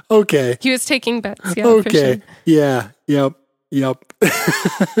bets. Okay. He was taking bets, yeah, okay. for sure. Yeah, yep.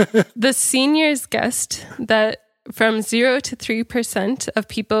 The seniors guessed that from 0 to 3% of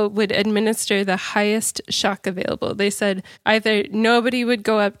people would administer the highest shock available. They said either nobody would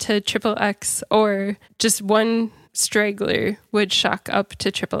go up to XXX or just one straggler would shock up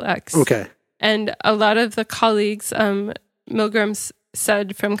to XXX. Okay. And a lot of the colleagues, Milgram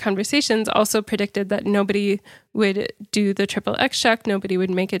said from conversations, also predicted that nobody would do the XXX shock, nobody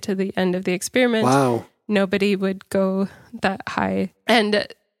would make it to the end of the experiment. Wow. Nobody would go that high. And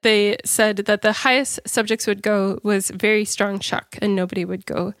they said that the highest subjects would go was very strong shock, and nobody would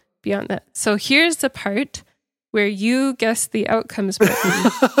go beyond that. So here's the part where you guess the outcomes,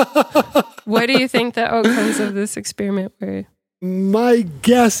 Martin. What do you think the outcomes of this experiment were? My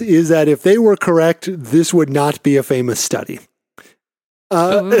guess is that if they were correct, this would not be a famous study.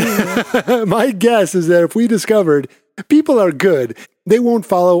 My guess is that if we discovered people are good, they won't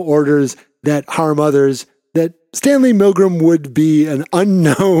follow orders that harm others, that Stanley Milgram would be an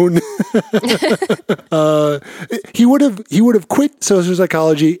unknown. He would have quit social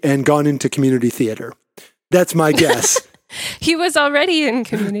psychology and gone into community theater. That's my guess. He was already in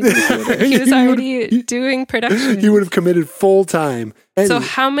community theater. He was already doing production. He would have committed full time. So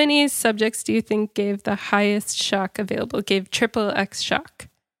how many subjects do you think gave the highest shock available, gave triple X shock?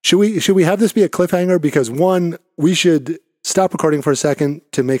 Should we have this be a cliffhanger? Because one, we should stop recording for a second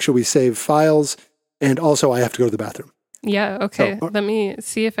to make sure we save files. And also I have to go to the bathroom. Yeah, okay. Let me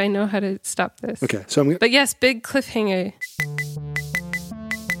see if I know how to stop this. Okay, so But yes, big cliffhanger.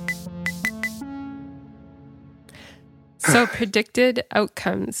 So predicted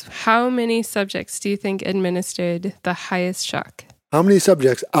outcomes. How many subjects do you think administered the highest shock? How many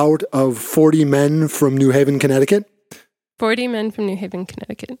subjects out of 40 men from New Haven, Connecticut? 40 men from New Haven,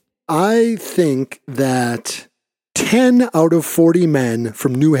 Connecticut. I think that 10 out of 40 men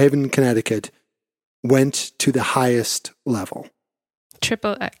from New Haven, Connecticut went to the highest level.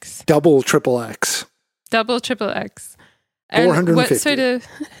 Triple X. Double triple X. Double triple X. And 450.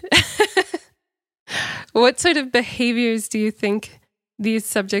 What sort of behaviors do you think these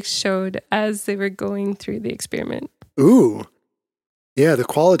subjects showed as they were going through the experiment? Ooh. Yeah, the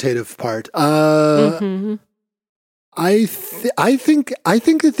qualitative part. I think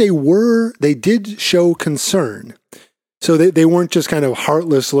that they did show concern. So they weren't just kind of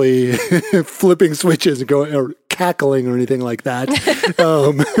heartlessly flipping switches and going or cackling or anything like that.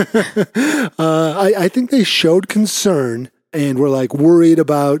 I think they showed concern and were like worried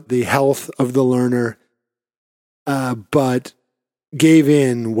about the health of the learner, but gave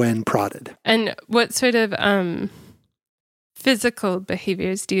in when prodded. And what sort of physical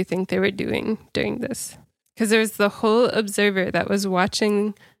behaviors do you think they were doing during this? Because there was the whole observer that was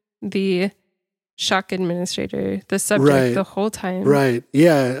watching the shock administrator, the subject, the whole time. Right.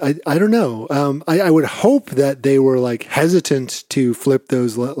 Yeah. I don't know. I would hope that they were like hesitant to flip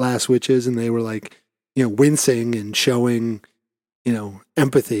those last switches and they were like, wincing and showing,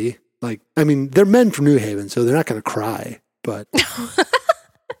 empathy. Like, I mean, they're men from New Haven, so they're not going to cry, but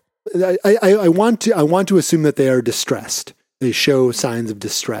I want to assume that they are distressed. They show signs of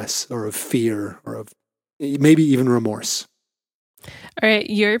distress or of fear or of maybe even remorse. All right.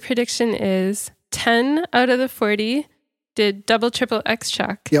 Your prediction is 10 out of the 40 did double, triple X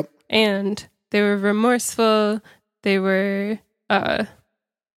shock. Yep. And they were remorseful. They were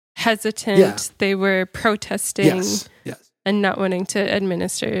hesitant. Yeah. They were protesting. Yes. And not wanting to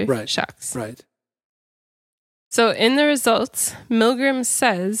administer shocks. Right. So in the results, Milgram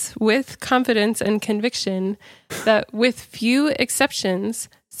says with confidence and conviction that with few exceptions,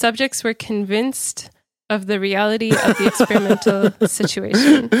 subjects were convinced of the reality of the experimental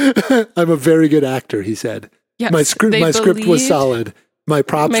situation. I'm a very good actor, he said. Yes, my script was solid. My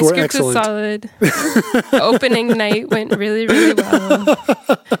props were excellent. My script was solid. Opening night went really, really well.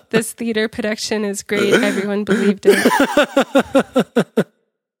 This theater production is great. Everyone believed it.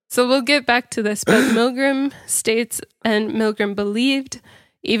 So we'll get back to this, but Milgram states, and Milgram believed,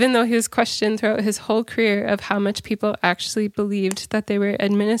 even though he was questioned throughout his whole career of how much people actually believed that they were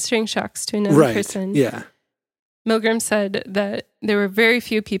administering shocks to another person. Yeah. Milgram said that there were very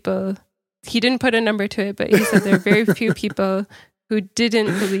few people, he didn't put a number to it, but he said there were very few people who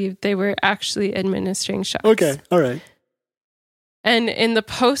didn't believe they were actually administering shocks. Okay, all right. And in the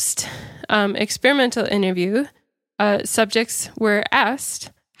post-experimental interview, subjects were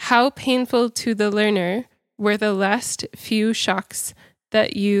asked, how painful to the learner were the last few shocks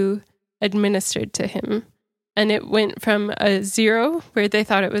that you administered to him? And it went from a 0, where they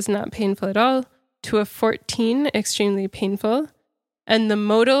thought it was not painful at all, to a 14, extremely painful. And the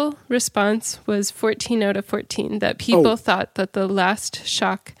modal response was 14 out of 14, that people thought that the last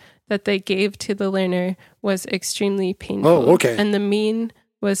shock that they gave to the learner was extremely painful. Oh, okay. And the mean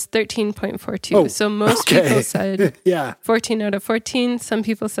was 13.42. So most people said 14 out of 14. Some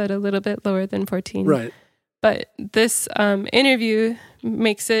people said a little bit lower than 14. Right. But this interview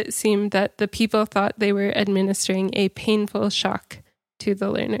makes it seem that the people thought they were administering a painful shock to the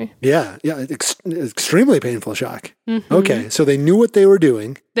learner. Yeah, extremely painful shock. Mm-hmm. Okay, so they knew what they were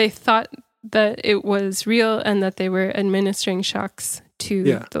doing. They thought that it was real and that they were administering shocks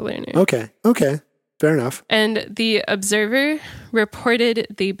to the learner. Okay, fair enough. And the observer reported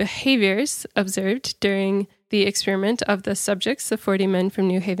the behaviors observed during the experiment of the subjects, the 40 men from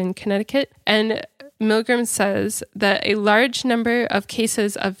New Haven, Connecticut. And Milgram says that a large number of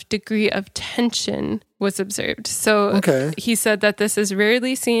cases of degree of tension was observed. So he said that this is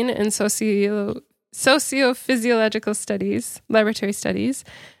rarely seen in socio-physiological studies, laboratory studies,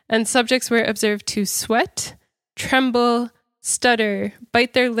 and subjects were observed to sweat, tremble, stutter,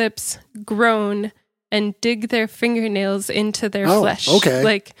 bite their lips, groan, Oh. dig their fingernails into their flesh. Okay.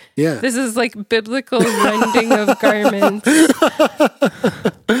 Like, Yeah. this is like biblical rending of garments.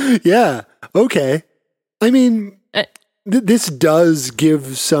 Yeah. Okay. I mean, this does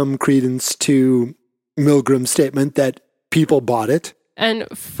give some credence to Milgram's statement that people bought it. And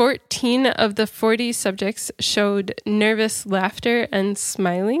 14 of the 40 subjects showed nervous laughter and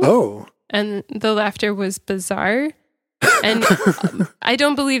smiling. Oh. And the laughter was bizarre. And I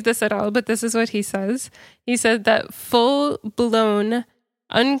don't believe this at all, but this is what he says. He said that full-blown,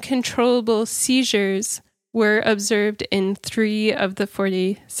 uncontrollable seizures were observed in 3 of the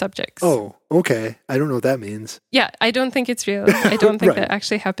 40 subjects. Oh, okay. I don't know what that means. Yeah, I don't think it's real. I don't think Right. that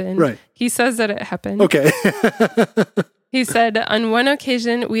actually happened. Right. He says that it happened. Okay. He said, on one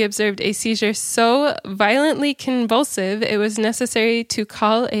occasion, we observed a seizure so violently convulsive, it was necessary to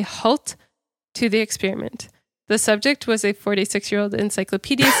call a halt to the experiment. The subject was a 46-year-old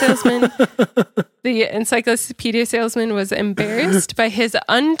encyclopedia salesman. The encyclopedia salesman was embarrassed by his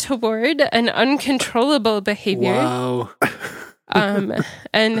untoward and uncontrollable behavior. Wow.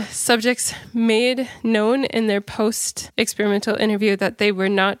 And subjects made known in their post-experimental interview that they were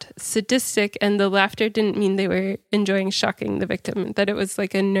not sadistic, and the laughter didn't mean they were enjoying shocking the victim, that it was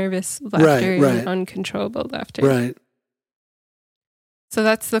like a nervous laughter Right. and uncontrollable laughter. Right. So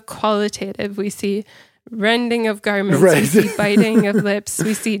that's the qualitative. We see rending of garments, Right. we see biting of lips,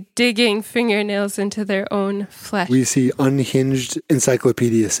 we see digging fingernails into their own flesh. We see unhinged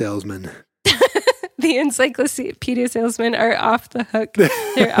encyclopedia salesmen. The encyclopedia salesmen are off the hook.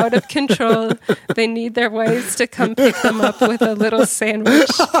 They're out of control. They need their wives to come pick them up with a little sandwich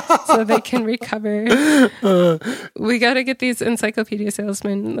so they can recover. We got to get these encyclopedia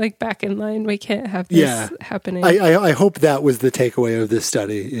salesmen like back in line. We can't have this happening. I hope that was the takeaway of this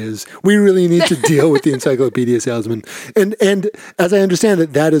study is we really need to deal with the encyclopedia salesman. And as I understand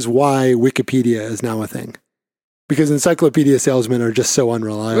it, that is why Wikipedia is now a thing. Because encyclopedia salesmen are just so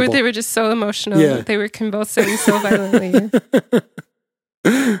unreliable. Or they were just so emotional. Yeah. They were convulsing so violently.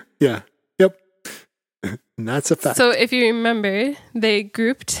 Yeah. Yep. And that's a fact. So if you remember, they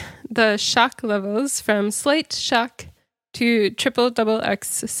grouped the shock levels from slight shock to triple double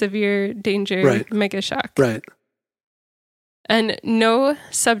X severe danger Right. mega shock. Right. And no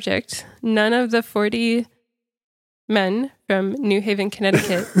subject, none of the 40 men from New Haven,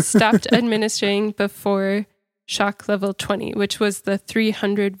 Connecticut, stopped administering before shock level 20, which was the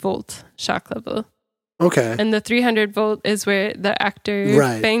 300 volt shock level. Okay. And the 300 volt is where the actor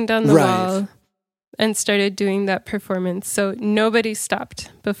Right. banged on the Right. wall and started doing that performance. So nobody stopped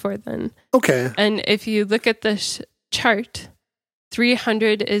before then. Okay. And if you look at the chart,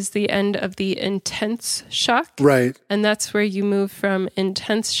 300 is the end of the intense shock. Right. And that's where you move from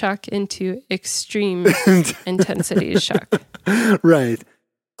intense shock into extreme intensity shock. Right.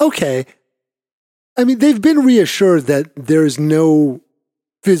 Okay. I mean, they've been reassured that there's no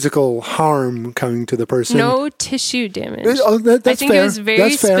physical harm coming to the person. No tissue damage. Oh, that's I think fair. it was very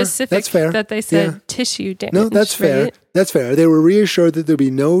That's fair. specific That's fair. that they said Yeah. tissue damage. No, that's fair. right? That's fair. They were reassured that there'd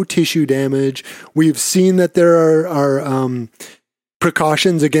be no tissue damage. We've seen that there are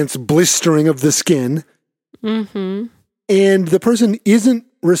precautions against blistering of the skin. Mm-hmm. And the person isn't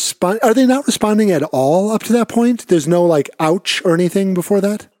are they not responding at all up to that point? There's no like ouch or anything before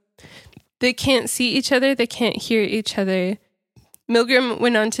that? They can't see each other. They can't hear each other. Milgram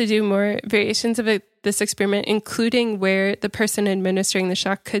went on to do more variations of this experiment, including where the person administering the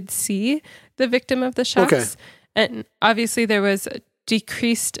shock could see the victim of the shocks. Okay. And obviously there was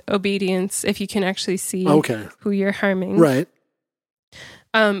decreased obedience if you can actually see who you're harming. Right.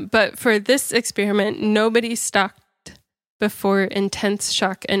 But for this experiment, nobody stopped before intense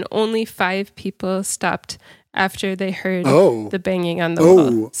shock, and only 5 people stopped after they heard the banging on the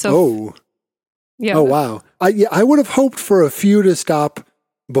wall. Yeah. Oh, wow. I would have hoped for a few to stop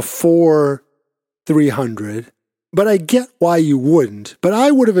before 300, but I get why you wouldn't. But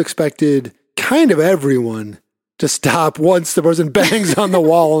I would have expected kind of everyone to stop once the person bangs on the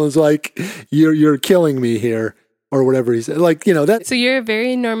wall and is like, you're killing me here, or whatever he said. Like, that. So you're a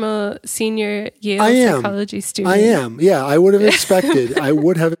very normal senior Yale psychology student. I am. Yeah, I would have expected. I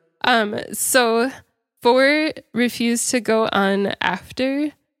would have. So 4 refused to go on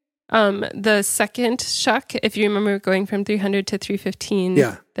after the second shock. If you remember going from 300 to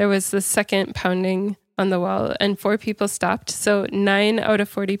 315, there was the second pounding on the wall, and 4 people stopped. So 9 out of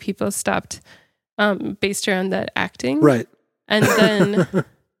 40 people stopped based around that acting. Right. And then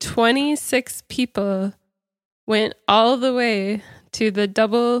 26 people went all the way to the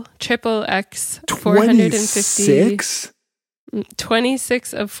double, triple X 450. 26?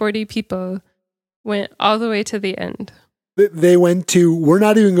 26 of 40 people went all the way to the end. they went to, we're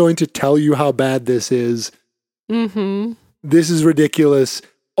not even going to tell you how bad this is. Mm-hmm. This is ridiculous.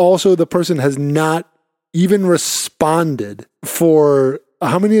 Also, the person has not even responded for,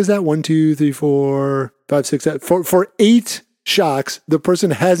 how many is that? 1, 2, 3, 4, 5, 6, 7. For 8 shocks, the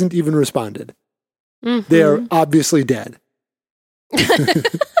person hasn't even responded. Mm-hmm. They are obviously dead.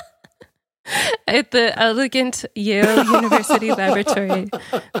 At the elegant Yale University laboratory,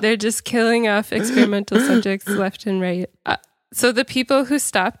 they're just killing off experimental subjects left and right. So the people who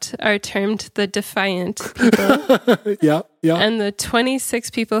stopped are termed the defiant people. Yeah. And the 26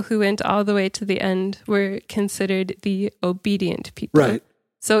 people who went all the way to the end were considered the obedient people. Right.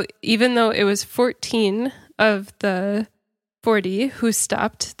 So even though it was 14 of the 40 who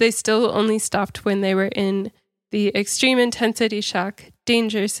stopped, they still only stopped when they were in the extreme intensity shock,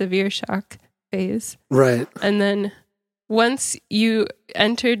 danger, severe shock phase. Right. And then once you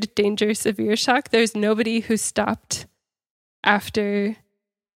entered danger, severe shock, there's nobody who stopped after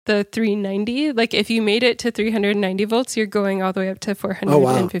the 390. Like if you made it to 390 volts, you're going all the way up to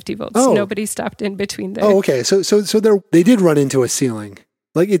 450 volts. Oh. Nobody stopped in between there. Oh, okay. So they did run into a ceiling.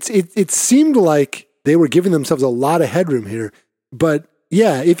 Like it seemed like they were giving themselves a lot of headroom here. But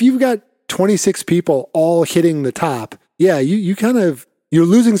yeah, if you've got 26 people all hitting the top, yeah, you're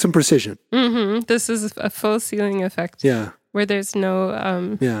losing some precision. Mm-hmm. This is a full ceiling effect. Yeah. Where there's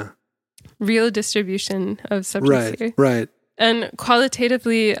no real distribution of subjects here. Right. And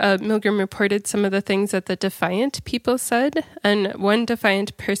qualitatively, Milgram reported some of the things that the defiant people said. And one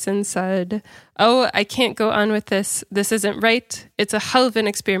defiant person said, "Oh, I can't go on with this. This isn't right. It's a hell of an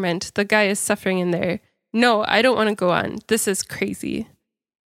experiment. The guy is suffering in there. No, I don't want to go on. This is crazy."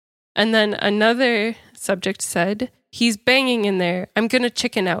 And then another subject said, "He's banging in there. I'm going to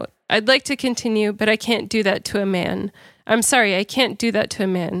chicken out. I'd like to continue, but I can't do that to a man. I'm sorry, I can't do that to a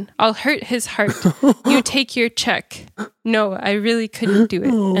man. I'll hurt his heart. You take your check." No, I really couldn't do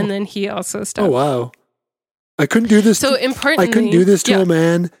it. And then he also stopped. Oh, wow. I couldn't do this. Importantly, I couldn't do this to a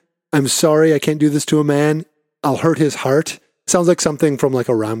man. I'm sorry, I can't do this to a man. I'll hurt his heart. Sounds like something from like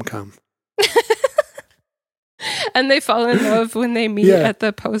a rom-com. And they fall in love when they meet at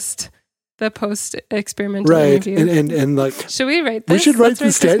the post experimental interview. Right. And like, should we write this? We should write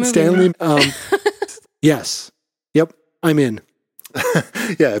the Stanley. Yes. Yep. I'm in.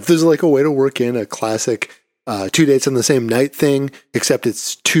 Yeah. If there's like a way to work in a classic 2 dates on the same night thing, except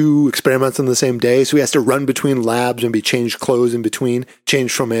it's 2 experiments on the same day. So he has to run between labs and be changed clothes in between,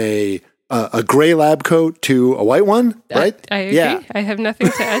 changed from a gray lab coat to a white one, right? I agree. Yeah. I have nothing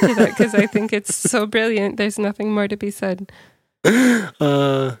to add to that because I think it's so brilliant. There's nothing more to be said.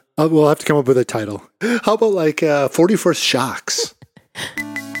 We'll have to come up with a title. How about like 41st Shocks?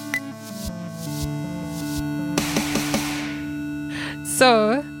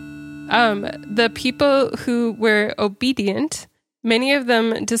 So, the people who were obedient, many of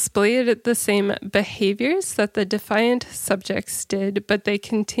them displayed the same behaviors that the defiant subjects did, but they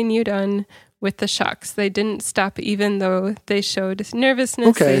continued on with the shocks. They didn't stop even though they showed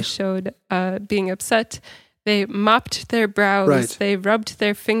nervousness, they showed being upset. They mopped their brows, they rubbed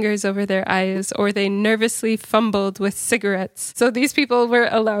their fingers over their eyes, or they nervously fumbled with cigarettes. So these people were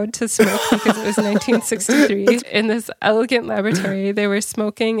allowed to smoke because it was 1963. In this elegant laboratory, they were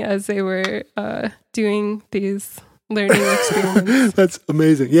smoking as they were doing these learning experiments. That's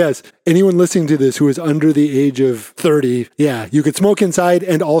amazing. Yes. Anyone listening to this who is under the age of 30, yeah, you could smoke inside,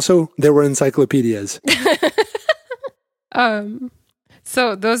 and also there were encyclopedias.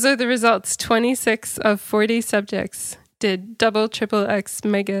 So those are the results. 26 of 40 subjects did double, triple X,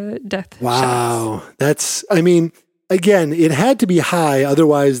 mega death shots. Wow. That's, I mean, again, it had to be high.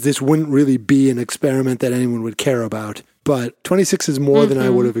 Otherwise, this wouldn't really be an experiment that anyone would care about. But 26 is more than I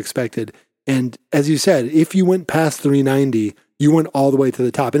would have expected. And as you said, if you went past 390, you went all the way to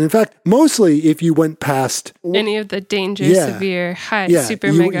the top. And in fact, mostly if you went past any of the danger, severe, high,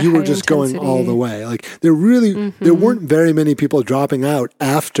 super mega you high were just intensity. going all the way. Like there really, there weren't very many people dropping out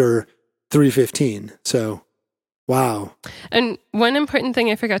after 315. So, wow. And one important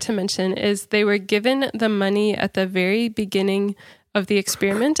thing I forgot to mention is they were given the money at the very beginning of the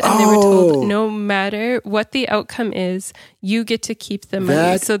experiment, and they were told no matter what the outcome is, you get to keep the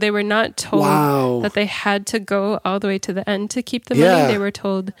money. So they were not told that they had to go all the way to the end to keep the money. They were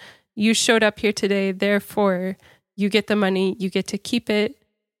told, you showed up here today, therefore you get the money, you get to keep it.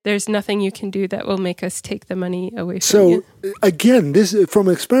 There's nothing you can do that will make us take the money away from you. So again, this from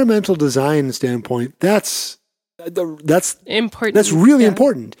an experimental design standpoint, that's important. That's really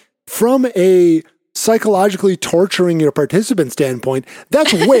important. From a psychologically torturing your participant standpoint,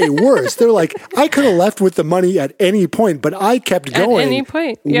 that's way worse. They're like, I could have left with the money at any point, but I kept going. At any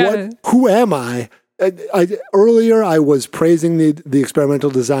point, yeah. Who am I? Earlier I was praising the experimental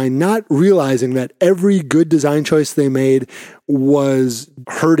design, not realizing that every good design choice they made was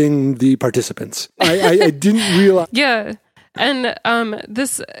hurting the participants. I didn't realize. Yeah. And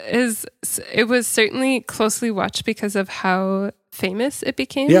it was certainly closely watched because of how famous it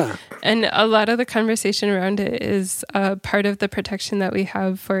became. Yeah. And a lot of the conversation around it is part of the protection that we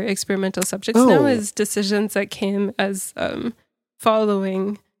have for experimental subjects now is decisions that came as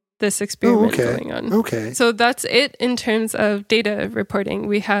following this experiment going on. Okay. So that's it in terms of data reporting.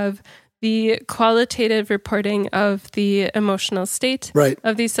 We have the qualitative reporting of the emotional state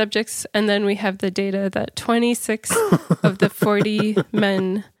of these subjects, and then we have the data that 26 of the 40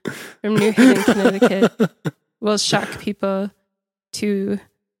 men from New Haven, Connecticut will shock people to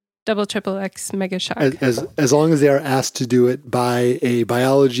XXX mega shock. As long as they are asked to do it by a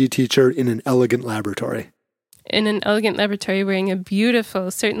biology teacher in an elegant laboratory. In an elegant laboratory wearing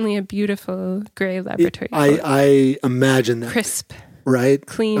certainly a beautiful gray laboratory coat. I imagine that. Crisp. Right?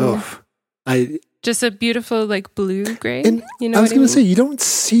 Clean. Oh, just a beautiful blue gray. And I was going to say, you don't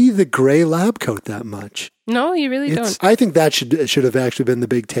see the gray lab coat that much. No, you really don't. I think that should have actually been the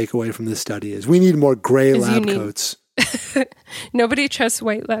big takeaway from this study is we need more gray lab coats. Nobody trusts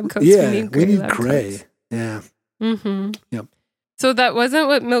white lab coats. Yeah, we need gray. Coats. Yeah. Mm-hmm. Yep. So that wasn't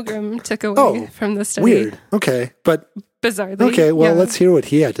what Milgram took away from the study. Weird. Okay. But bizarrely. Okay, well, let's hear what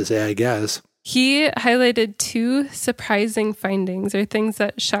he had to say, I guess. He highlighted two surprising findings or things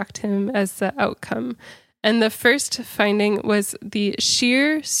that shocked him as the outcome. And the first finding was the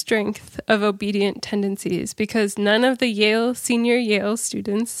sheer strength of obedient tendencies, because none of the senior Yale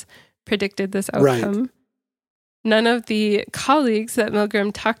students predicted this outcome. Right. None of the colleagues that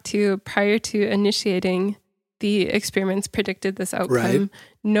Milgram talked to prior to initiating the experiments predicted this outcome. Right.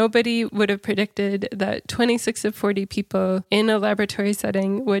 Nobody would have predicted that 26 of 40 people in a laboratory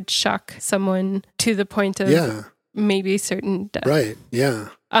setting would shock someone to the point of maybe certain death. Right, yeah.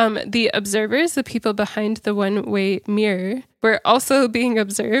 The observers, the people behind the one-way mirror, were also being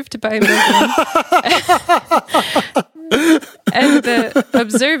observed by Milgram. And the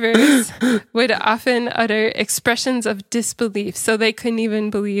observers would often utter expressions of disbelief, so they couldn't even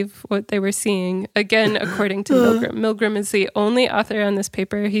believe what they were seeing. Again, according to Milgram. Milgram is the only author on this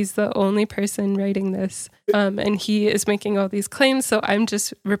paper. He's the only person writing this. And he is making all these claims, so I'm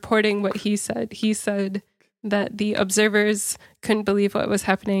just reporting what he said. He said that the observers couldn't believe what was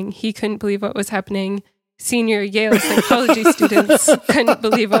happening. He couldn't believe what was happening. Senior Yale psychology students couldn't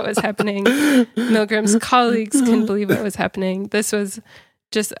believe what was happening. Milgram's colleagues couldn't believe what was happening. This was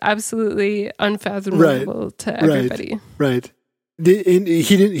just absolutely unfathomable to everybody. Right. He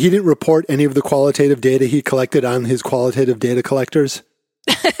didn't report any of the qualitative data he collected on his qualitative data collectors?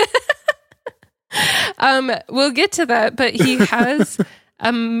 We'll get to that, but he has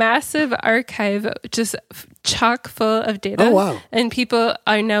a massive archive just chock full of data. Oh, wow. And people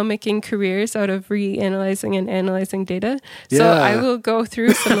are now making careers out of reanalyzing and analyzing data. So I will go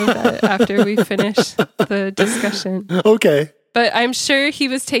through some of that after we finish the discussion. Okay. But I'm sure he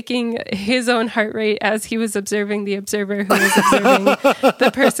was taking his own heart rate as he was observing the observer who was observing the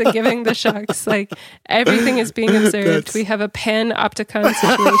person giving the shocks. Like, everything is being observed. We have a panopticon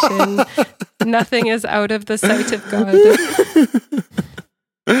situation. Nothing is out of the sight of God.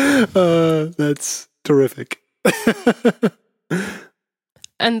 That's terrific.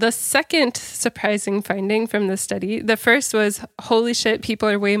 And the second surprising finding from the study, the first was, holy shit, people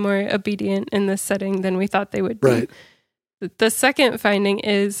are way more obedient in this setting than we thought they would be. Right. The second finding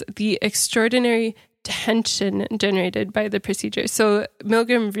is the extraordinary tension generated by the procedure. So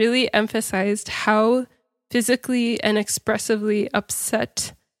Milgram really emphasized how physically and expressively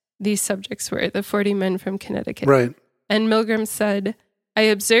upset these subjects were, the 40 men from Connecticut. Right. And Milgram said, I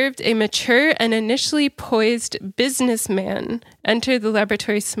observed a mature and initially poised businessman enter the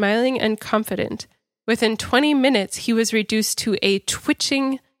laboratory smiling and confident. Within 20 minutes, he was reduced to a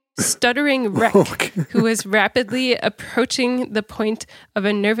twitching, stuttering wreck who was rapidly approaching the point of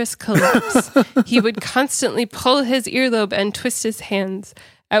a nervous collapse. He would constantly pull his earlobe and twist his hands.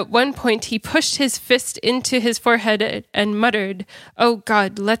 At one point, he pushed his fist into his forehead and muttered, "Oh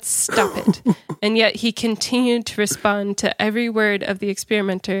God, let's stop it." And yet he continued to respond to every word of the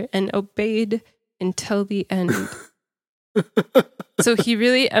experimenter and obeyed until the end. So he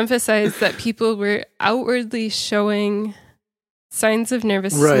really emphasized that people were outwardly showing signs of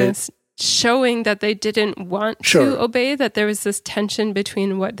nervousness, showing that they didn't want to obey, that there was this tension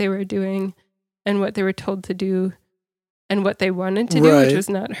between what they were doing and what they were told to do and what they wanted to do, which was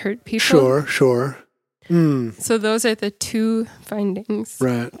not hurt people. Sure. So those are the two findings.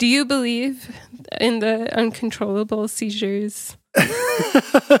 Right. Do you believe in the uncontrollable seizures?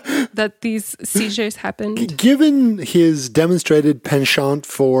 That these seizures happened? Given his demonstrated penchant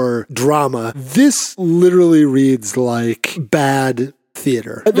for drama, this literally reads like bad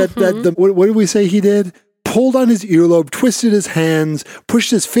theater. What did we say he did? Pulled on his earlobe, twisted his hands,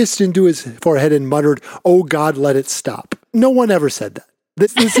 pushed his fist into his forehead and muttered, "Oh God, let it stop." No one ever said that.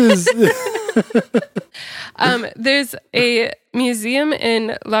 This is... There's a museum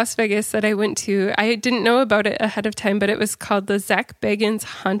in Las Vegas that I went to. I didn't know about it ahead of time, but it was called the Zach Bagans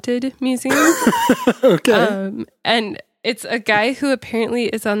Haunted Museum. Okay. And it's a guy who apparently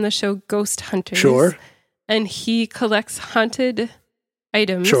is on the show Ghost Hunters. Sure. And he collects haunted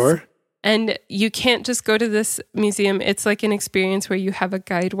items. Sure. And you can't just go to this museum. It's like an experience where you have a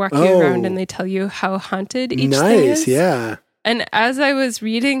guide walk you around and they tell you how haunted each thing is. Nice, yeah. And as I was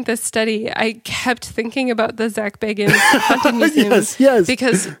reading this study, I kept thinking about the Zach Bagans Haunted Museum. Yes.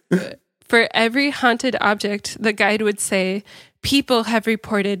 Because for every haunted object, the guide would say, people have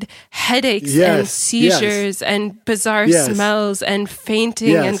reported headaches and seizures and bizarre smells and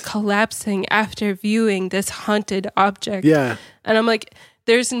fainting and collapsing after viewing this haunted object. Yeah. And I'm like,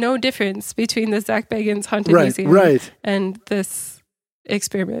 there's no difference between the Zach Bagans Haunted Museum and this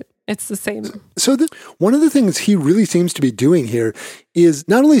experiment. It's the same. So one of the things he really seems to be doing here is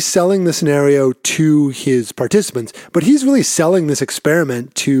not only selling the scenario to his participants, but he's really selling this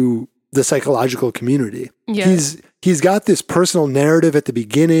experiment to the psychological community. Yeah. He's got this personal narrative at the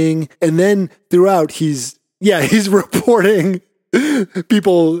beginning, and then throughout he's reporting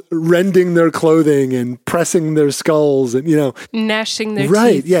people rending their clothing and pressing their skulls and, gnashing their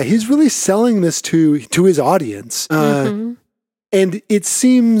teeth. teeth. Yeah, he's really selling this to his audience. And it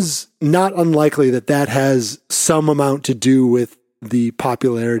seems not unlikely that has some amount to do with the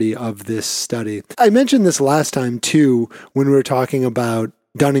popularity of this study. I mentioned this last time, too, when we were talking about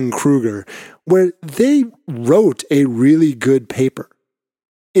Dunning-Kruger, where they wrote a really good paper.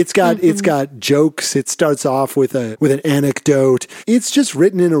 It's got jokes. It starts off with an anecdote. It's just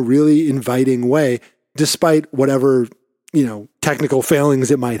written in a really inviting way, despite whatever, technical failings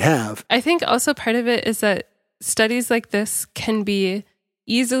it might have. I think also part of it is that studies like this can be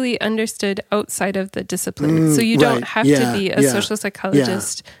easily understood outside of the discipline. So you don't have to be a social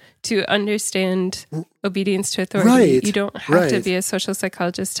psychologist to understand obedience to authority. Right. You don't have to be a social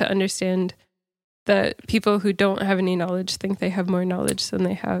psychologist to understand that people who don't have any knowledge think they have more knowledge than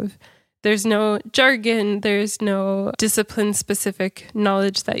they have. There's no jargon. There's no discipline-specific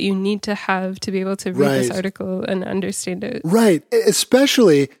knowledge that you need to have to be able to read this article and understand it. Right.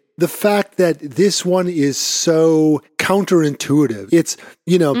 Especially the fact that this one is so counterintuitive. It's,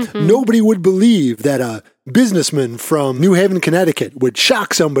 nobody would believe that a businessman from New Haven, Connecticut would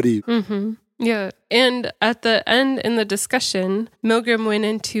shock somebody. Mm-hmm. Yeah. And at the end in the discussion, Milgram went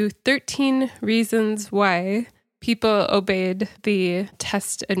into 13 reasons why people obeyed the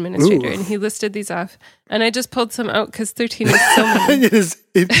test administrator. Ooh. And he listed these off. And I just pulled some out because 13 is so many.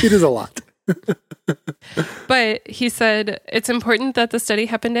 It is a lot. But he said it's important that the study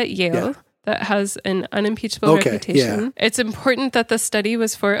happened at Yale. That has an unimpeachable reputation. Yeah. It's important that the study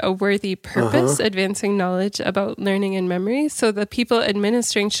was for a worthy purpose, advancing knowledge about learning and memory. So the people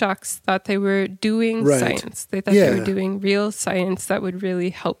administering shocks thought they were doing science. They thought they were doing real science that would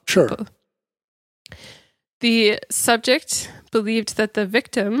really help people. The subject believed that the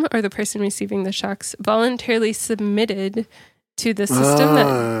victim, or the person receiving the shocks, voluntarily submitted to the system,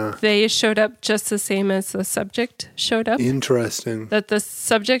 that they showed up just the same as the subject showed up. Interesting. That the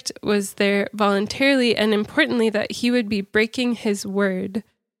subject was there voluntarily, and importantly, that he would be breaking his word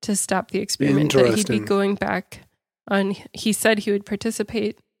to stop the experiment. That he'd be going back on. He said he would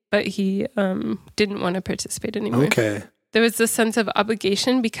participate, but he didn't want to participate anymore. Okay. There was this sense of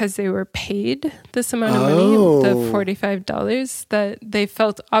obligation because they were paid this amount of money, the $45, that they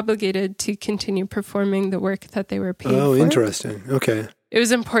felt obligated to continue performing the work that they were paid for. Oh, interesting. Okay. It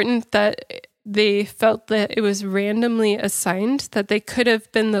was important that they felt that it was randomly assigned, that they could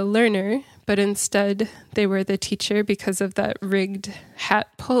have been the learner, but instead they were the teacher because of that rigged hat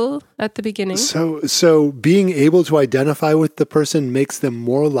pull at the beginning. So being able to identify with the person makes them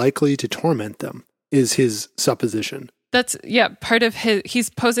more likely to torment them, is his supposition. That's, part of he's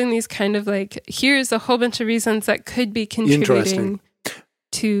posing these kind of like, here's a whole bunch of reasons that could be contributing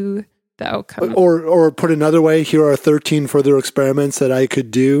to the outcome. Or put another way, here are 13 further experiments that I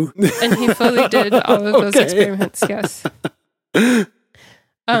could do. And he fully did all of those experiments, yes.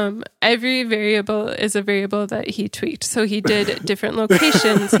 Every variable is a variable that he tweaked. So he did different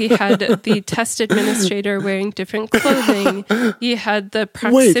locations. He had the test administrator wearing different clothing. He had the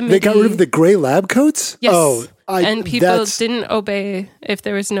proximity. Wait, they got rid of the gray lab coats? Yes. Oh, and people didn't obey if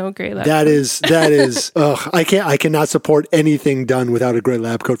there was no gray lab coat. That is, I cannot support anything done without a gray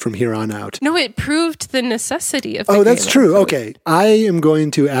lab coat from here on out. No, it proved the necessity of the Oh, that's gray true. lab coat. Okay. I am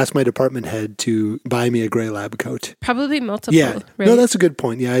going to ask my department head to buy me a gray lab coat. Probably multiple, Yeah. right? No, that's a good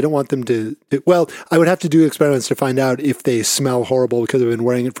point. Yeah, I don't want them to, well, I would have to do experiments to find out if they smell horrible because I've been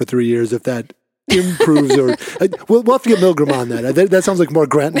wearing it for 3 years, if that improves or we'll have to get Milgram on that. That sounds like more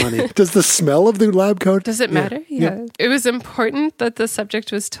grant money. Does the smell of the lab coat? Does it matter? Yeah. It was important that the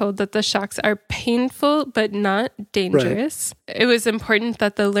subject was told that the shocks are painful but not dangerous. Right. It was important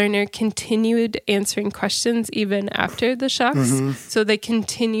that the learner continued answering questions even after the shocks. So they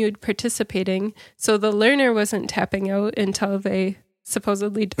continued participating. So the learner wasn't tapping out until they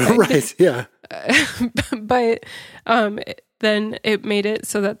supposedly died. Right, yeah. But then it made it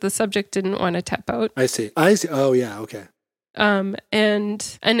so that the subject didn't want to tap out. I see. Oh, yeah, okay.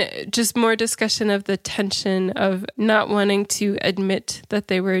 And just more discussion of the tension of not wanting to admit that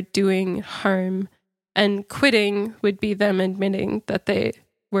they were doing harm, and quitting would be them admitting that they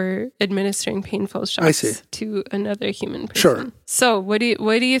were administering painful shocks to another human person. Sure. So what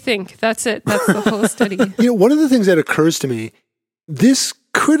do you think? That's it. That's the whole study. One of the things that occurs to me, this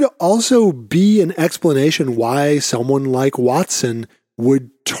could also be an explanation why someone like Watson would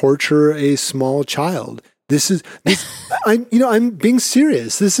torture a small child. I'm being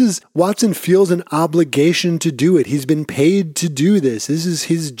serious. Watson feels an obligation to do it. He's been paid to do this. This is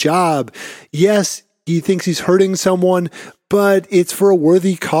his job. Yes, he thinks he's hurting someone, but it's for a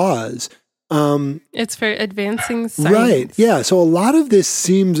worthy cause. It's for advancing science. Right. Yeah. So a lot of this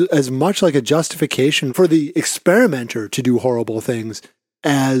seems as much like a justification for the experimenter to do horrible things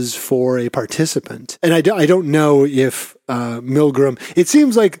as for a participant. And I don't know if Milgram, it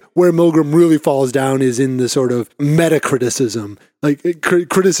seems like where Milgram really falls down is in the sort of meta-criticism, like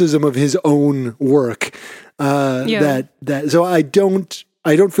criticism of his own work. So I don't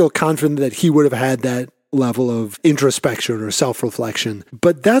feel confident that he would have had that level of introspection or self-reflection.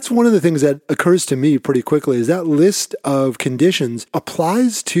 But that's one of the things that occurs to me pretty quickly is that list of conditions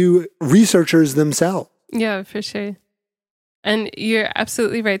applies to researchers themselves. Yeah, for sure. And you're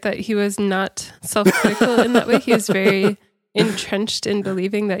absolutely right that he was not self-critical in that way. He was very entrenched in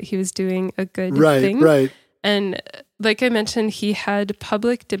believing that he was doing a good thing. Right. And like I mentioned, he had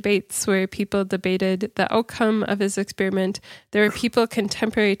public debates where people debated the outcome of his experiment. There were people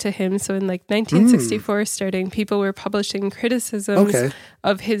contemporary to him. So in 1964 starting, people were publishing criticisms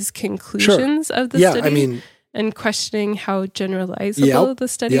of his conclusions of the study and questioning how generalizable the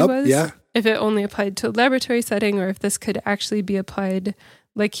study was. Yeah. If it only applied to a laboratory setting or if this could actually be applied,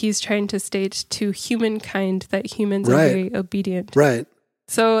 like he's trying to state, to humankind, that humans are very obedient. Right.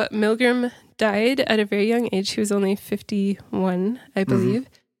 So Milgram died at a very young age. He was only 51, I believe.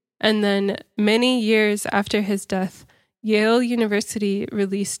 And then many years after his death, Yale University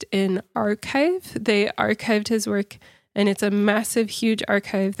released an archive. They archived his work, and it's a massive, huge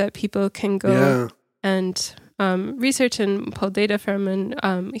archive that people can go and research and pull data from. And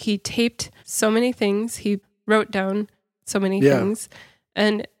he taped so many things. He wrote down so many things.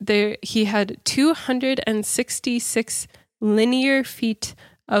 And he had 266 linear feet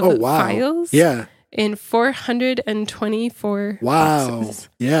of files in 424 boxes.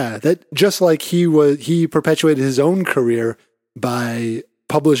 Yeah, that just like he perpetuated his own career by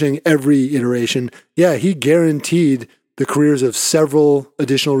publishing every iteration. Yeah, he guaranteed the careers of several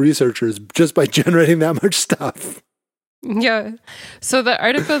additional researchers just by generating that much stuff. Yeah. So the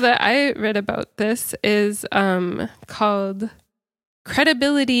article that I read about this is called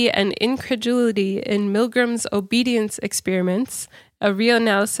Credibility and Incredulity in Milgram's Obedience Experiments, a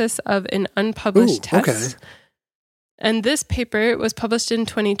reanalysis of an unpublished test. Okay. And this paper was published in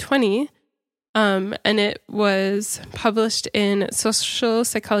 2020, and it was published in Social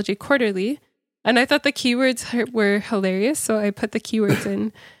Psychology Quarterly. And I thought the keywords were hilarious, so I put the keywords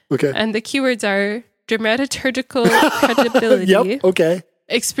in. Okay. And the keywords are dramaturgical credibility,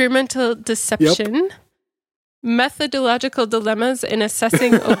 experimental deception, methodological dilemmas in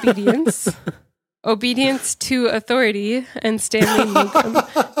assessing obedience, obedience to authority, and Stanley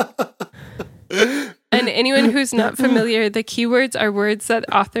Milgram. And anyone who's not familiar, the keywords are words that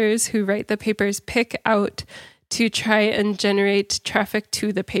authors who write the papers pick out to try and generate traffic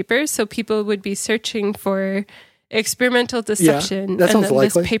to the paper. So people would be searching for experimental deception, that sounds and then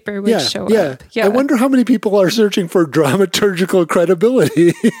likely. this paper would show up. Yeah. I wonder how many people are searching for dramaturgical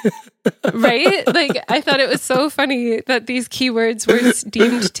credibility. Right? Like, I thought it was so funny that these keywords were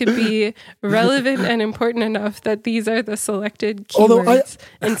deemed to be relevant and important enough that these are the selected keywords.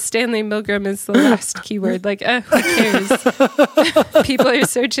 And Stanley Milgram is the last keyword. Like, who cares? People are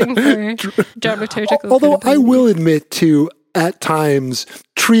searching for dramaturgical Although credibility. I will admit to, at times,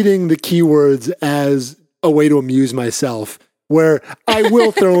 treating the keywords as a way to amuse myself, where I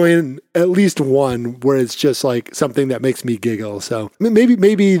will throw in at least one where it's just like something that makes me giggle. So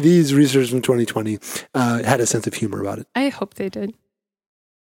maybe these researchers from 2020 had a sense of humor about it. I hope they did.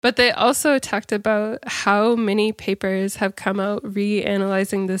 But they also talked about how many papers have come out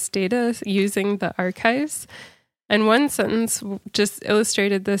reanalyzing this data using the archives. And one sentence just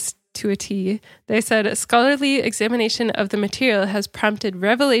illustrated this to a T. They said, a scholarly examination of the material has prompted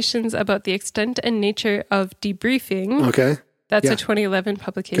revelations about the extent and nature of debriefing. Okay. That's a 2011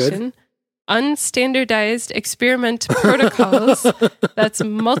 publication. Good. Unstandardized experiment protocols. That's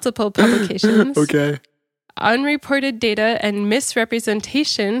multiple publications. Okay. Unreported data and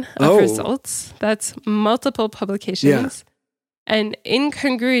misrepresentation of results. That's multiple publications. And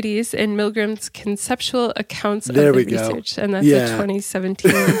incongruities in Milgram's conceptual accounts of the research. And that's a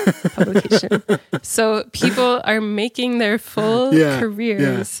 2017 publication. So people are making their full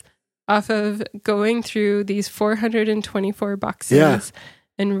careers off of going through these 424 boxes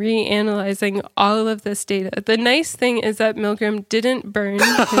and reanalyzing all of this data. The nice thing is that Milgram didn't burn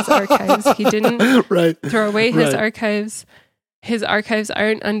his archives. He didn't throw away his archives. His archives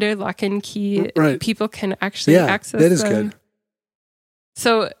aren't under lock and key. People can actually access them. That is good.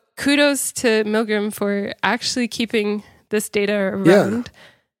 So kudos to Milgram for actually keeping this data around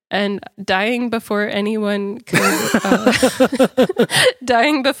and dying before anyone could,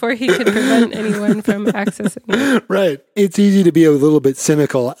 dying before he could prevent anyone from accessing it. Right. It's easy to be a little bit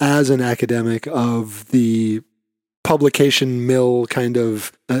cynical as an academic of the publication mill kind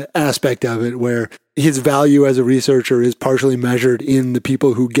of aspect of it, where his value as a researcher is partially measured in the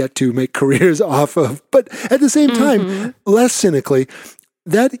people who get to make careers off of. But at the same time, less cynically,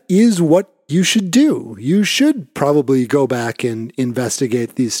 that is what you should do. You should probably go back and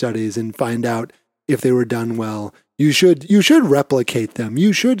investigate these studies and find out if they were done well. You should replicate them.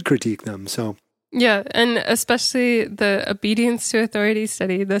 You should critique them. So yeah, and especially the obedience to authority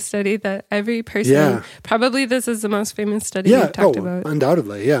study, the study that every person, probably this is the most famous study we've talked about.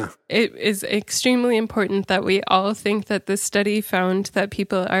 Undoubtedly, It is extremely important that we all think that this study found that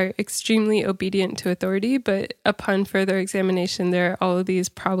people are extremely obedient to authority, but upon further examination, there are all of these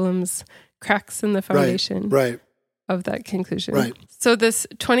problems, cracks in the foundation of that conclusion. Right. So this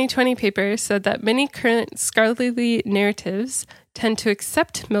 2020 paper said that many current scholarly narratives tend to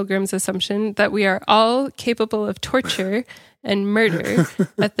accept Milgram's assumption that we are all capable of torture and murder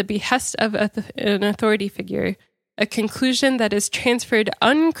at the behest of an authority figure, a conclusion that is transferred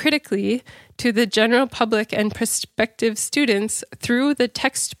uncritically to the general public and prospective students through the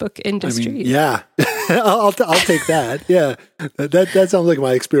textbook industry. I'll take that. Yeah, that sounds like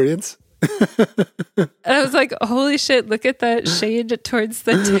my experience. And I was like, holy shit, look at that shade towards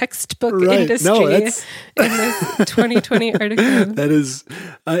the textbook industry in this 2020 article. That is,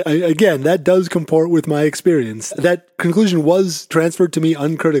 again, that does comport with my experience. That conclusion was transferred to me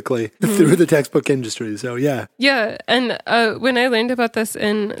uncritically through the textbook industry. So, yeah. Yeah. And when I learned about this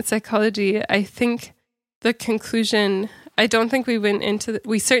in psychology, I think the conclusion, I don't think we went into,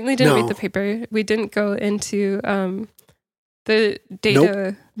 we certainly didn't read the paper. We didn't go into the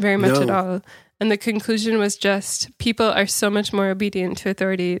data very much at all. And the conclusion was just people are so much more obedient to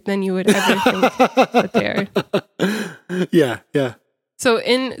authority than you would ever think that they are. Yeah. So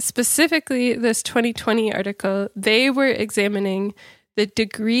in specifically this 2020 article, they were examining the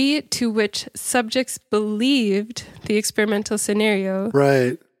degree to which subjects believed the experimental scenario.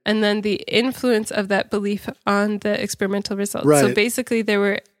 Right. And then the influence of that belief on the experimental results. Right. So basically they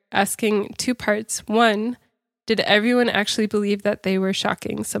were asking two parts. One, did everyone actually believe that they were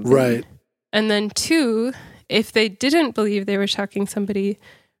shocking somebody? Right. And then two, if they didn't believe they were shocking somebody,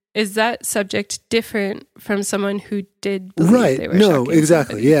 is that subject different from someone who did believe they were shocking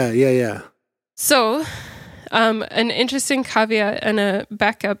exactly. somebody? Yeah. So, an interesting caveat and a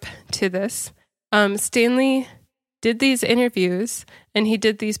backup to this, Stanley did these interviews and he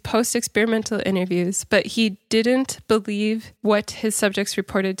did these post-experimental interviews, but he didn't believe what his subjects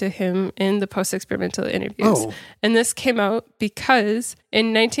reported to him in the post-experimental interviews. And this came out because in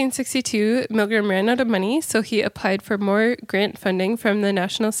 1962, Milgram ran out of money, so he applied for more grant funding from the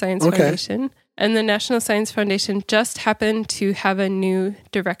National Science Foundation and the National Science Foundation just happened to have a new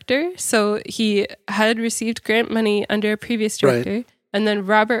director. So he had received grant money under a previous director. Right. And then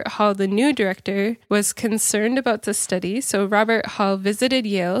Robert Hall, the new director, was concerned about the study. So Robert Hall visited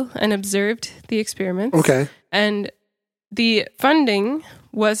Yale and observed the experiments. Okay. And the funding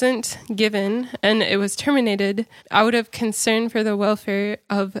wasn't given, and it was terminated out of concern for the welfare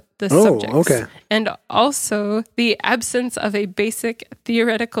of the subjects. Okay. And also the absence of a basic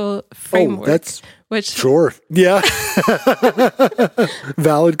theoretical framework. Sure. Yeah.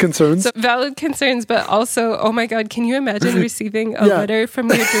 Valid concerns. So valid concerns, but also, oh my God, can you imagine receiving a letter from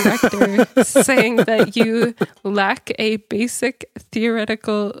your director saying that you lack a basic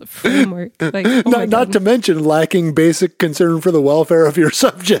theoretical framework? Like, not to mention lacking basic concern for the welfare of your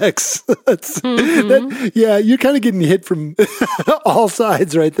subjects. You're kind of getting hit from all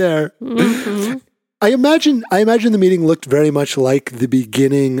sides right there. Mm-hmm. I imagine the meeting looked very much like the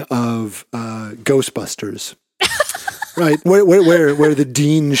beginning of Ghostbusters, right? Where the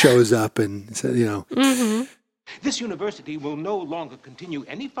dean shows up and says, Mm-hmm. This university will no longer continue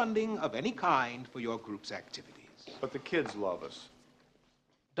any funding of any kind for your group's activities. But the kids love us.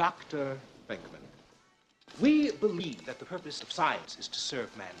 Dr. Venkman, we believe that the purpose of science is to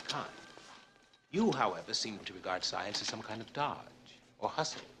serve mankind. You, however, seem to regard science as some kind of dodge or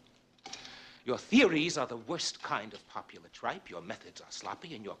hustle. Your theories are the worst kind of popular tripe, your methods are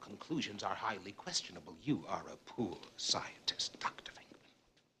sloppy, and your conclusions are highly questionable. You are a poor scientist, Dr. Venkman.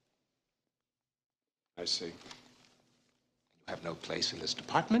 I see. You have no place in this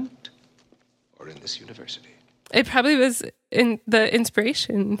department or in this university. It probably was in the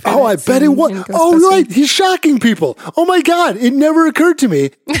inspiration. I bet it was. Oh, right. He's shocking people. Oh, my God. It never occurred to me.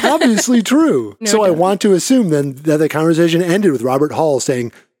 Obviously true. So I want to assume then that the conversation ended with Robert Hall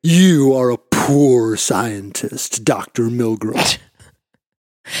saying, "You are a poor scientist, Dr. Milgram."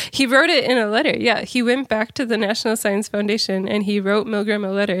 He wrote it in a letter. Yeah, he went back to the National Science Foundation and he wrote Milgram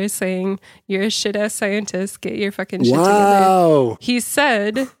a letter saying, "You're a shit-ass scientist. Get your fucking shit together." He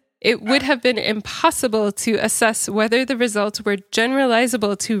said it would have been impossible to assess whether the results were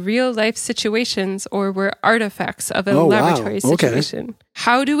generalizable to real-life situations or were artifacts of a laboratory situation. Okay.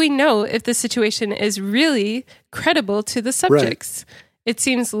 How do we know if the situation is really credible to the subjects? Right. It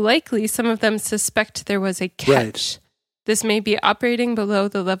seems likely some of them suspect there was a catch. Right. This may be operating below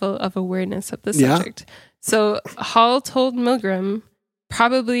the level of awareness of the subject. Yeah. So Hall told Milgram,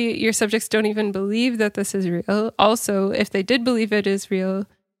 probably your subjects don't even believe that this is real. Also, if they did believe it is real,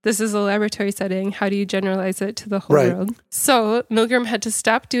 this is a laboratory setting. How do you generalize it to the whole world? So Milgram had to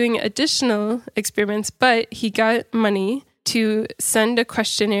stop doing additional experiments, but he got money to send a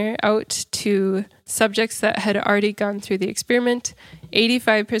questionnaire out to subjects that had already gone through the experiment.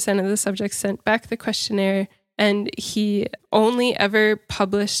 85% of the subjects sent back the questionnaire, and he only ever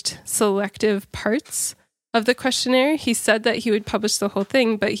published selective parts of the questionnaire. He said that he would publish the whole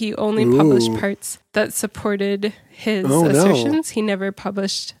thing, but he only published parts that supported his assertions. He never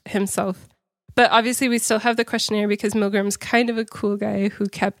published himself. But obviously we still have the questionnaire because Milgram's kind of a cool guy who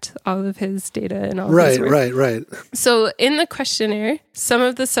kept all of his data and all his work. Right. So in the questionnaire, some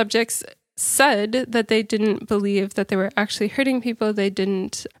of the subjects said that they didn't believe that they were actually hurting people. They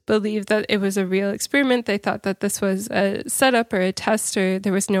didn't believe that it was a real experiment. They thought that this was a setup or a test, or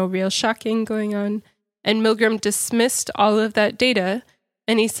there was no real shocking going on. And Milgram dismissed all of that data,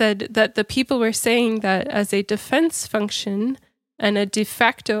 and he said that the people were saying that as a defense function and a de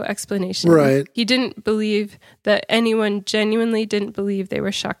facto explanation. Right. He didn't believe that anyone genuinely didn't believe they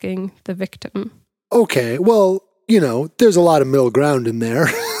were shocking the victim. Okay, well, there's a lot of middle ground in there.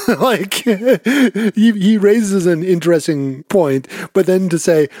 He raises an interesting point, but then to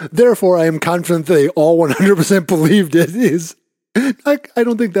say, therefore, I am confident they all 100% believed it is, I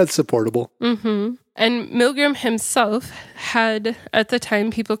don't think that's supportable. Mm-hmm. And Milgram himself had, at the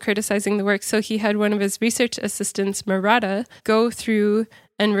time, people criticizing the work. So he had one of his research assistants, Murata, go through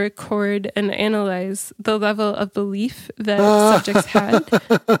and record and analyze the level of belief that subjects had.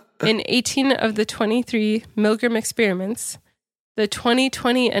 In 18 of the 23 Milgram experiments, the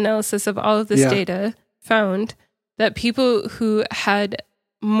 2020 analysis of all of this data found that people who had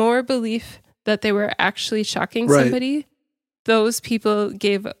more belief that they were actually shocking somebody, those people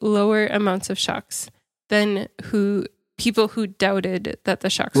gave lower amounts of shocks than people who doubted that the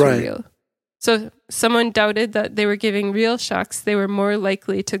shocks were real. So if someone doubted that they were giving real shocks, they were more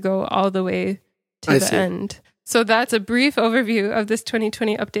likely to go all the way to the end. So that's a brief overview of this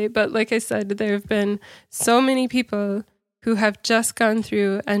 2020 update. But like I said, there have been so many people who have just gone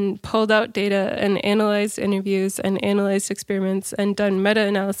through and pulled out data and analyzed interviews and analyzed experiments and done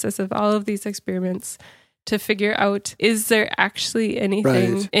meta-analysis of all of these experiments to figure out, is there actually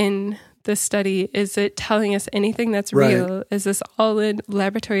anything in this study? Is it telling us anything that's Right. real? Is this all a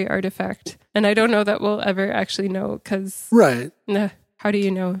laboratory artifact? And I don't know that we'll ever actually know because, Right. how do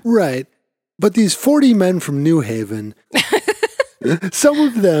you know? Right. But these 40 men from New Haven, some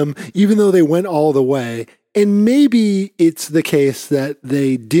of them, even though they went all the way, and maybe it's the case that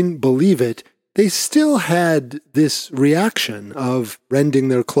they didn't believe it, they still had this reaction of rending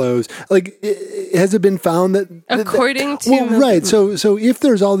their clothes. Like, has it been found that... According to... Well, right. So if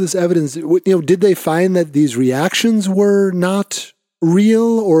there's all this evidence, did they find that these reactions were not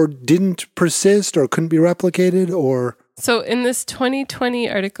real or didn't persist or couldn't be replicated or... So in this 2020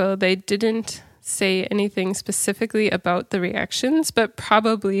 article, they didn't say anything specifically about the reactions, but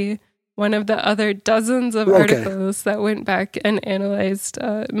probably one of the other dozens of articles that went back and analyzed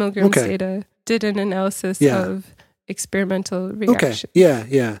Milgram's data did an analysis of experimental reactions. Okay.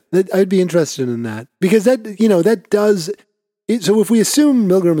 Yeah. I'd be interested in that because that does... So if we assume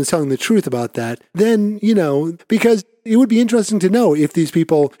Milgram is telling the truth about that, then, because it would be interesting to know if these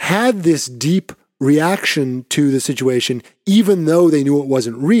people had this deep reaction to the situation, even though they knew it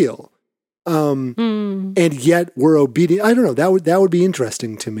wasn't real, and yet were obedient. I don't know. That would be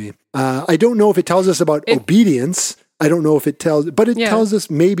interesting to me. I don't know if it tells us about obedience. I don't know if it tells, but it tells us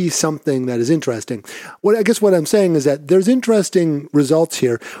maybe something that is interesting. I guess what I'm saying is that there's interesting results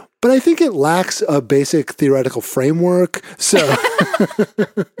here, but I think it lacks a basic theoretical framework. So.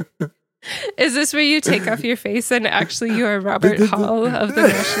 Is this where you take off your face and actually you are Robert Hall of the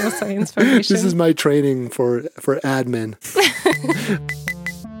National Science Foundation? This is my training for admin.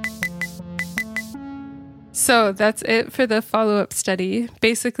 So that's it for the follow-up study.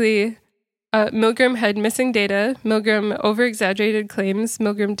 Basically, Milgram had missing data. Milgram over-exaggerated claims.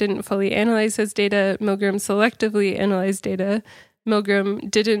 Milgram didn't fully analyze his data. Milgram selectively analyzed data. Milgram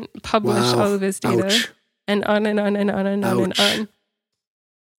didn't publish all of his data. Ouch. And on and on and on and on and on.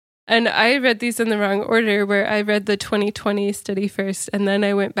 And I read these in the wrong order, where I read the 2020 study first, and then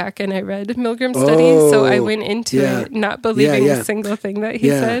I went back and I read Milgram's study. So I went into it not believing a single thing that he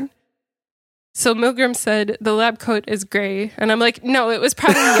said. So Milgram said, the lab coat is gray. And I'm like, no, it was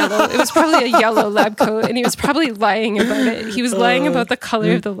probably yellow. It was probably a yellow lab coat. And he was probably lying about it. He was lying about the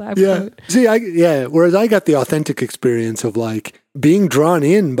color of the lab coat. See, whereas I got the authentic experience of like being drawn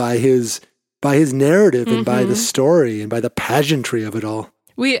in by his narrative and by the story and by the pageantry of it all.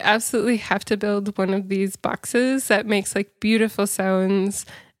 We absolutely have to build one of these boxes that makes like beautiful sounds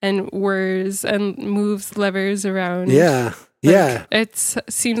and whirs and moves levers around. Yeah. It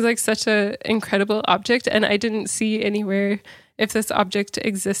seems like such an incredible object, and I didn't see anywhere if this object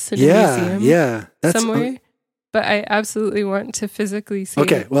exists in a museum somewhere. But I absolutely want to physically see it.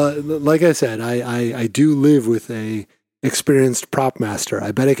 Okay, well, like I said, I do live with a experienced prop master.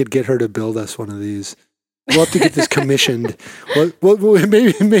 I bet I could get her to build us one of these. We'll have to get this commissioned. Well,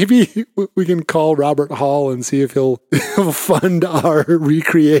 maybe we can call Robert Hall and see if he'll fund our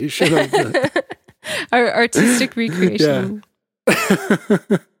recreation of our artistic recreation.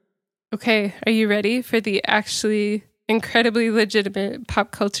 Okay, are you ready for the actually incredibly legitimate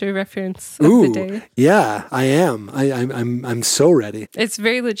pop culture reference of the day? Yeah, I am. I'm so ready. It's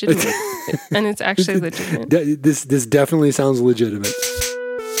very legitimate, and it's actually legitimate. This definitely sounds legitimate.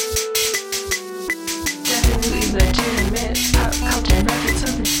 Definitely legitimate pop culture reference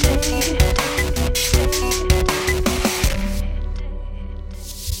of the day.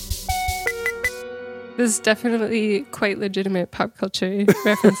 This is definitely quite legitimate pop culture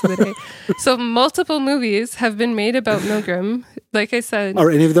reference of the day. So multiple movies have been made about Milgram. Like I said.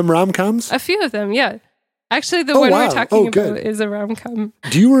 Are any of them rom-coms? A few of them, yeah. Actually, the one we're talking about is a rom-com.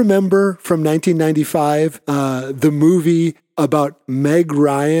 Do you remember from 1995 the movie about Meg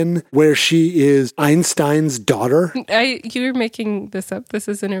Ryan where she is Einstein's daughter? You're making this up. This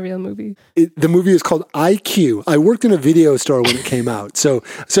isn't a real movie. The movie is called IQ. I worked in a video store when it came out. So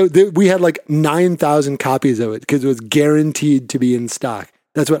we had like 9,000 copies of it because it was guaranteed to be in stock.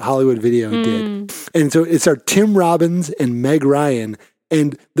 That's what Hollywood Video did. And so it's our Tim Robbins and Meg Ryan.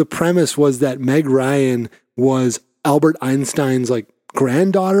 And the premise was that Meg Ryan was Albert Einstein's like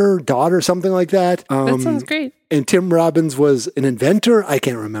granddaughter, daughter, something like that. That sounds great. And Tim Robbins was an inventor. I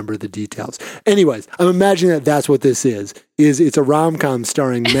can't remember the details. Anyways, I'm imagining that that's what this is. It's a rom-com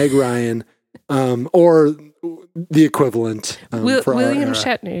starring Meg Ryan, or the equivalent for William our era.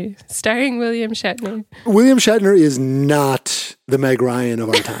 Shatner, starring William Shatner. William Shatner is not the Meg Ryan of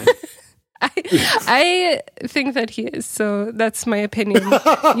our time. I think that he is, so that's my opinion.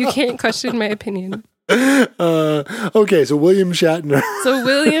 You can't question my opinion. Okay, so William Shatner. So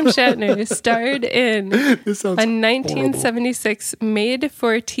William Shatner starred in a horrible. 1976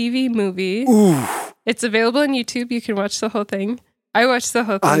 made-for-TV movie. Ooh. It's available on YouTube. You can watch the whole thing. I watched the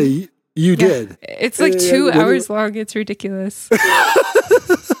whole thing. You did. It's like 2 hours long. It's ridiculous.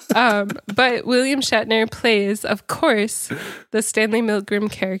 But William Shatner plays, of course, the Stanley Milgram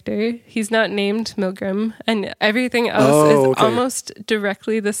character. He's not named Milgram, and everything else is almost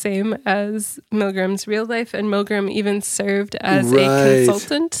directly the same as Milgram's real life, and Milgram even served as a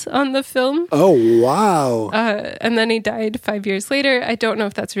consultant on the film. Oh, wow. And then he died 5 years later. I don't know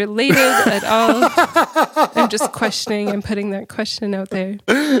if that's related at all. I'm just questioning and putting that question out there.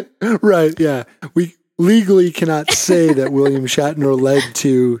 Right, yeah. We legally cannot say that William Shatner led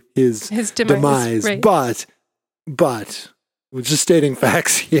to his demise, right. but we're just stating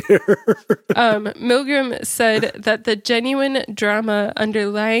facts here. Milgram said that the genuine drama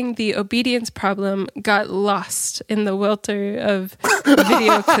underlying the obedience problem got lost in the welter of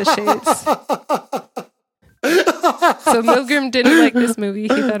video cliches. So Milgram didn't like this movie. He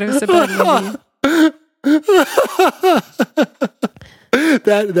thought it was a bad movie.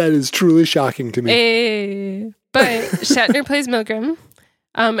 That is truly shocking to me. But Shatner plays Milgram,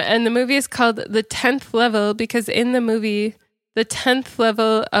 and the movie is called The 10th Level because in the movie, the 10th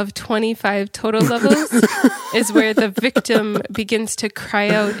level of 25 total levels is where the victim begins to cry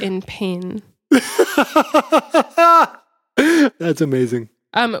out in pain. That's amazing.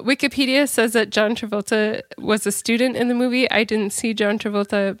 Wikipedia says that John Travolta was a student in the movie. I didn't see John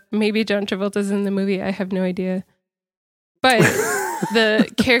Travolta. Maybe John Travolta's in the movie. I have no idea. But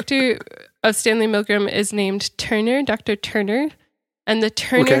the character of Stanley Milgram is named Turner, Dr. Turner. And the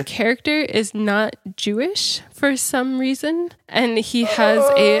Turner character is not Jewish for some reason. And he has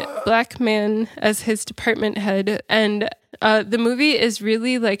a black man as his department head. And the movie is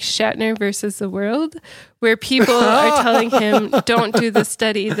really like Shatner versus the world, where people are telling him, don't do the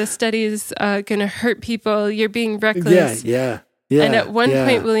study. The study is going to hurt people. You're being reckless. Yeah. And at one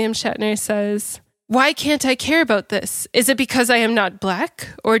point, William Shatner says, why can't I care about this? Is it because I am not black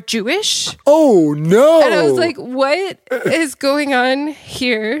or Jewish? Oh, no. And I was like, what is going on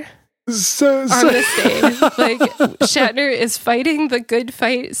here on this day? Like, Shatner is fighting the good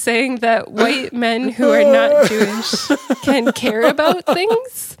fight, saying that white men who are not Jewish can care about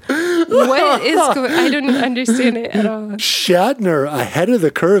things? What is going on? I don't understand it at all. Shatner ahead of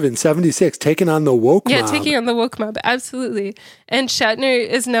the curve in 76, taking on the woke mob. Yeah, taking on the woke mob, absolutely. And Shatner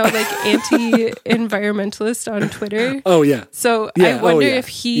is now like anti-environmentalist on Twitter. Oh, yeah. So I wonder if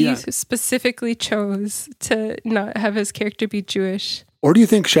he specifically chose to not have his character be Jewish. Or do you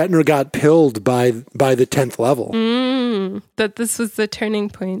think Shatner got pilled by the 10th level? That this was the turning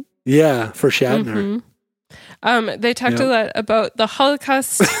point. Yeah, for Shatner. They talked a lot about the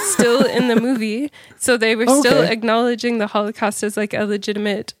Holocaust still in the movie. So they were still acknowledging the Holocaust as like a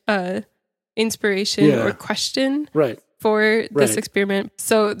legitimate inspiration or question for this experiment.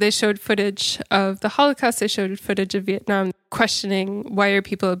 So they showed footage of the Holocaust. They showed footage of Vietnam, questioning why are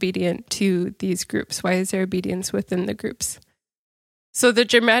people obedient to these groups? Why is there obedience within the groups? So the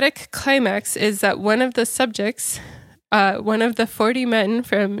dramatic climax is that one of the subjects, one of the 40 men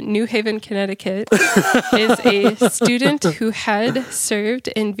from New Haven, Connecticut, is a student who had served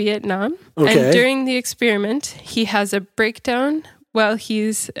in Vietnam. And during the experiment, he has a breakdown while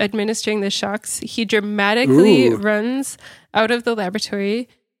he's administering the shocks. He dramatically runs out of the laboratory.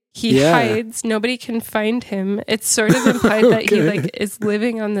 He hides. Nobody can find him. It's sort of implied that he like is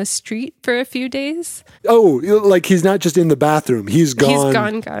living on the street for a few days. Oh, like he's not just in the bathroom. He's gone.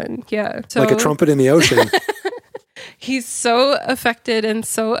 He's gone. Yeah. So, like a trumpet in the ocean. He's so affected and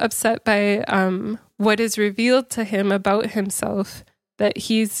so upset by what is revealed to him about himself that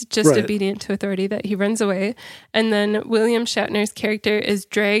he's just obedient to authority, that he runs away. And then William Shatner's character is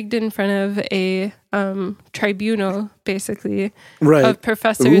dragged in front of a tribunal, basically, of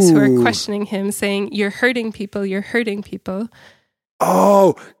professors who are questioning him, saying, you're hurting people, you're hurting people.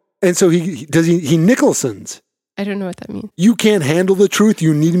 Oh, and so he Nicholson's. I don't know what that means. You can't handle the truth,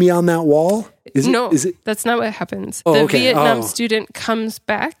 you need me on that wall? That's not what happens. The Vietnam student comes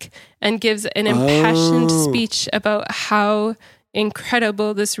back and gives an impassioned speech about how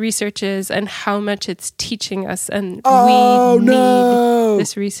incredible this research is and how much it's teaching us, and we need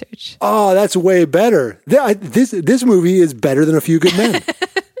this research. Oh, that's way better. This movie is better than A Few Good Men.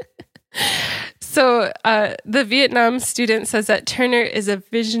 So the Vietnam student says that Turner is a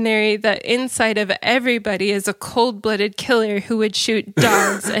visionary, that inside of everybody is a cold-blooded killer who would shoot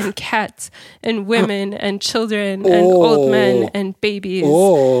dogs and cats and women and children and old men and babies.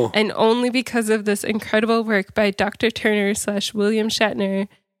 And only because of this incredible work by Dr. Turner / William Shatner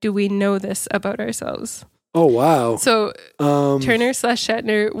do we know this about ourselves. Oh, wow. So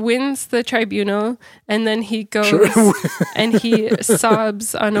Turner/Shatner wins the tribunal, and then he goes and he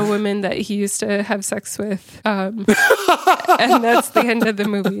sobs on a woman that he used to have sex with. And that's the end of the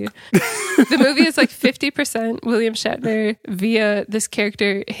movie. The movie is like 50% William Shatner via this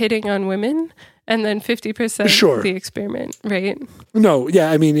character hitting on women, and then 50% the experiment, right? No, yeah,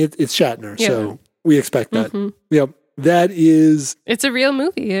 I mean, it's Shatner, so we expect that. Mm-hmm. Yep. It's a real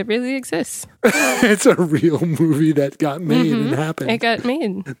movie. It really exists. It's a real movie that got made and happened. It got made,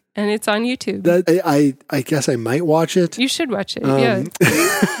 and it's on YouTube. I guess I might watch it. You should watch it, yeah.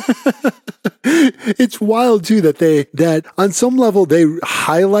 It's wild, too, that on some level they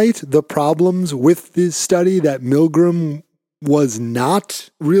highlight the problems with this study that Milgram was not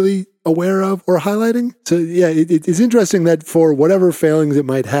really aware of or highlighting. So, yeah, it's interesting that for whatever failings it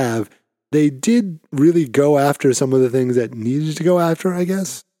might have, they did really go after some of the things that needed to go after, I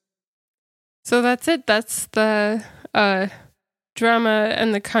guess. So that's it. That's the drama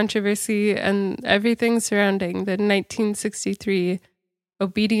and the controversy and everything surrounding the 1963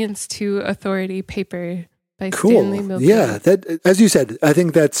 Obedience to Authority paper by Stanley Milgram. Yeah, that, as you said, I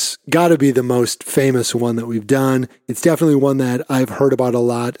think that's got to be the most famous one that we've done. It's definitely one that I've heard about a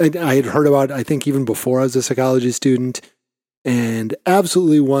lot. I had heard about, I think, even before I was a psychology student. And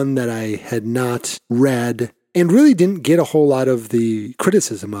absolutely one that I had not read and really didn't get a whole lot of the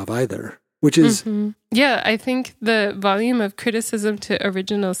criticism of either, which is... Mm-hmm. Yeah, I think the volume of criticism to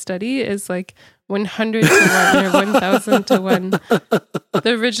original study is like 100 to 1 or 1,000 to 1.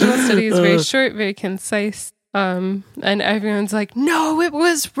 The original study is very short, very concise. And everyone's like, no, it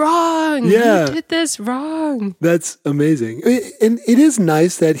was wrong. Yeah. You did this wrong. That's amazing. And it is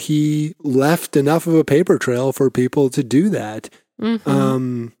nice that he left enough of a paper trail for people to do that.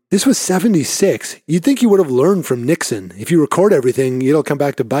 Mm-hmm. This was 76. You'd think he would have learned from Nixon. If you record everything, it'll come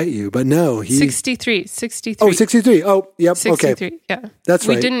back to bite you. But no, 63. Oh, 63. Oh, yep. 63, okay. Yeah. That's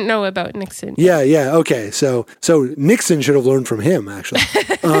right. We didn't know about Nixon. Yeah. Okay. So Nixon should have learned from him, actually.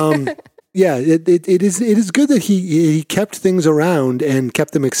 Yeah, it is good that he kept things around and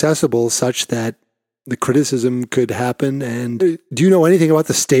kept them accessible such that the criticism could happen. And do you know anything about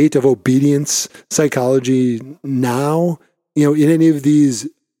the state of obedience psychology now? You know, in any of these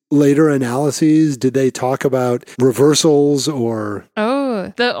later analyses, did they talk about reversals or...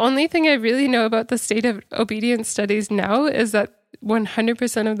 Oh, the only thing I really know about the state of obedience studies now is that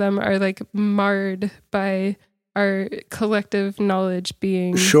 100% of them are like marred by our collective knowledge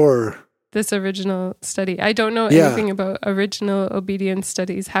being... Sure. This original study. I don't know anything about original obedience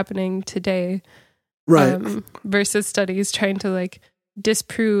studies happening today. Right. Versus studies trying to like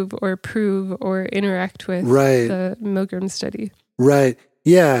disprove or prove or interact with the Milgram study. Right.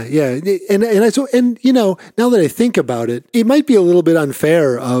 Yeah. And you know, now that I think about it, it might be a little bit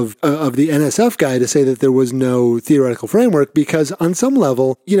unfair of the NSF guy to say that there was no theoretical framework, because on some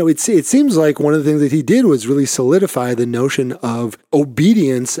level, you know, it seems like one of the things that he did was really solidify the notion of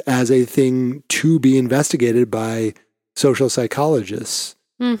obedience as a thing to be investigated by social psychologists.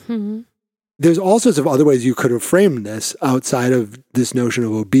 Mm-hmm. There's all sorts of other ways you could have framed this outside of this notion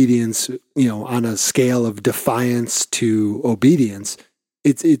of obedience, you know, on a scale of defiance to obedience.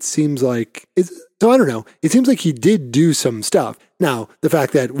 It seems like, so I don't know, it seems like he did do some stuff. Now, the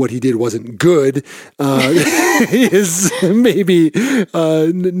fact that what he did wasn't good is maybe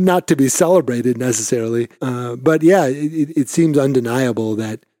not to be celebrated necessarily. But yeah, it seems undeniable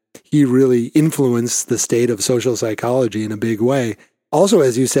that he really influenced the state of social psychology in a big way. Also,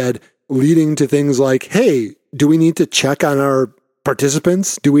 as you said, leading to things like, hey, do we need to check on our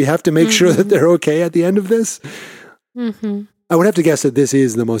participants? Do we have to make sure that they're okay at the end of this? Mm-hmm. I would have to guess that this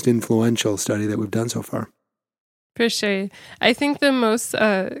is the most influential study that we've done so far. For sure. I think the most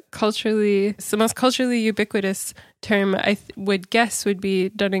culturally ubiquitous term I would guess would be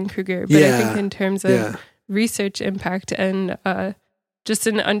Dunning-Kruger. But I think in terms of research impact and just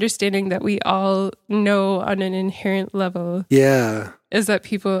an understanding that we all know on an inherent level is that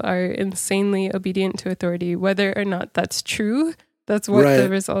people are insanely obedient to authority. Whether or not that's true, that's what the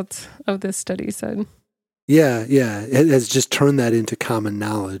results of this study said. Yeah. It has just turned that into common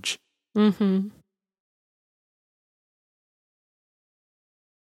knowledge. Mm-hmm.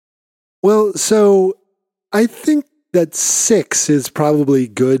 Well, so I think that 6 is probably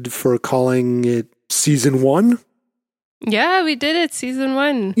good for calling it season 1. Yeah, we did it, season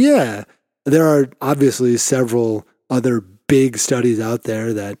 1. Yeah. There are obviously several other big studies out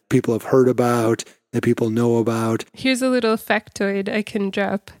there that people have heard about, that people know about. Here's a little factoid I can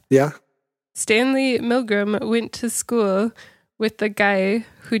drop. Yeah. Stanley Milgram went to school with the guy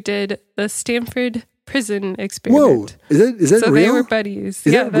who did the Stanford prison experiment. Whoa, is that so real? They were buddies.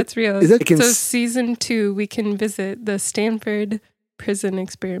 That's real. So season 2, we can visit the Stanford prison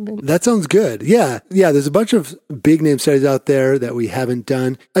experiment. That sounds good. Yeah. There's a bunch of big name studies out there that we haven't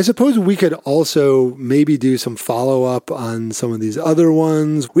done. I suppose we could also maybe do some follow up on some of these other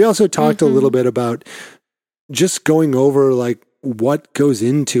ones. We also talked a little bit about just going over like what goes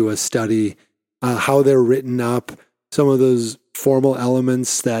into a study, how they're written up, some of those formal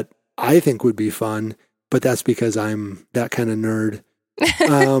elements that I think would be fun, but that's because I'm that kind of nerd.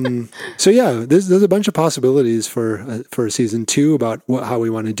 So yeah, there's a bunch of possibilities for season 2 about how we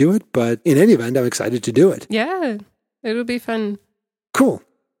want to do it. But in any event, I'm excited to do it. Yeah, it'll be fun. Cool.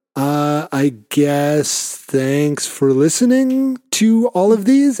 I guess thanks for listening to all of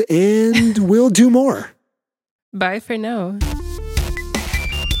these, and we'll do more. Bye for now.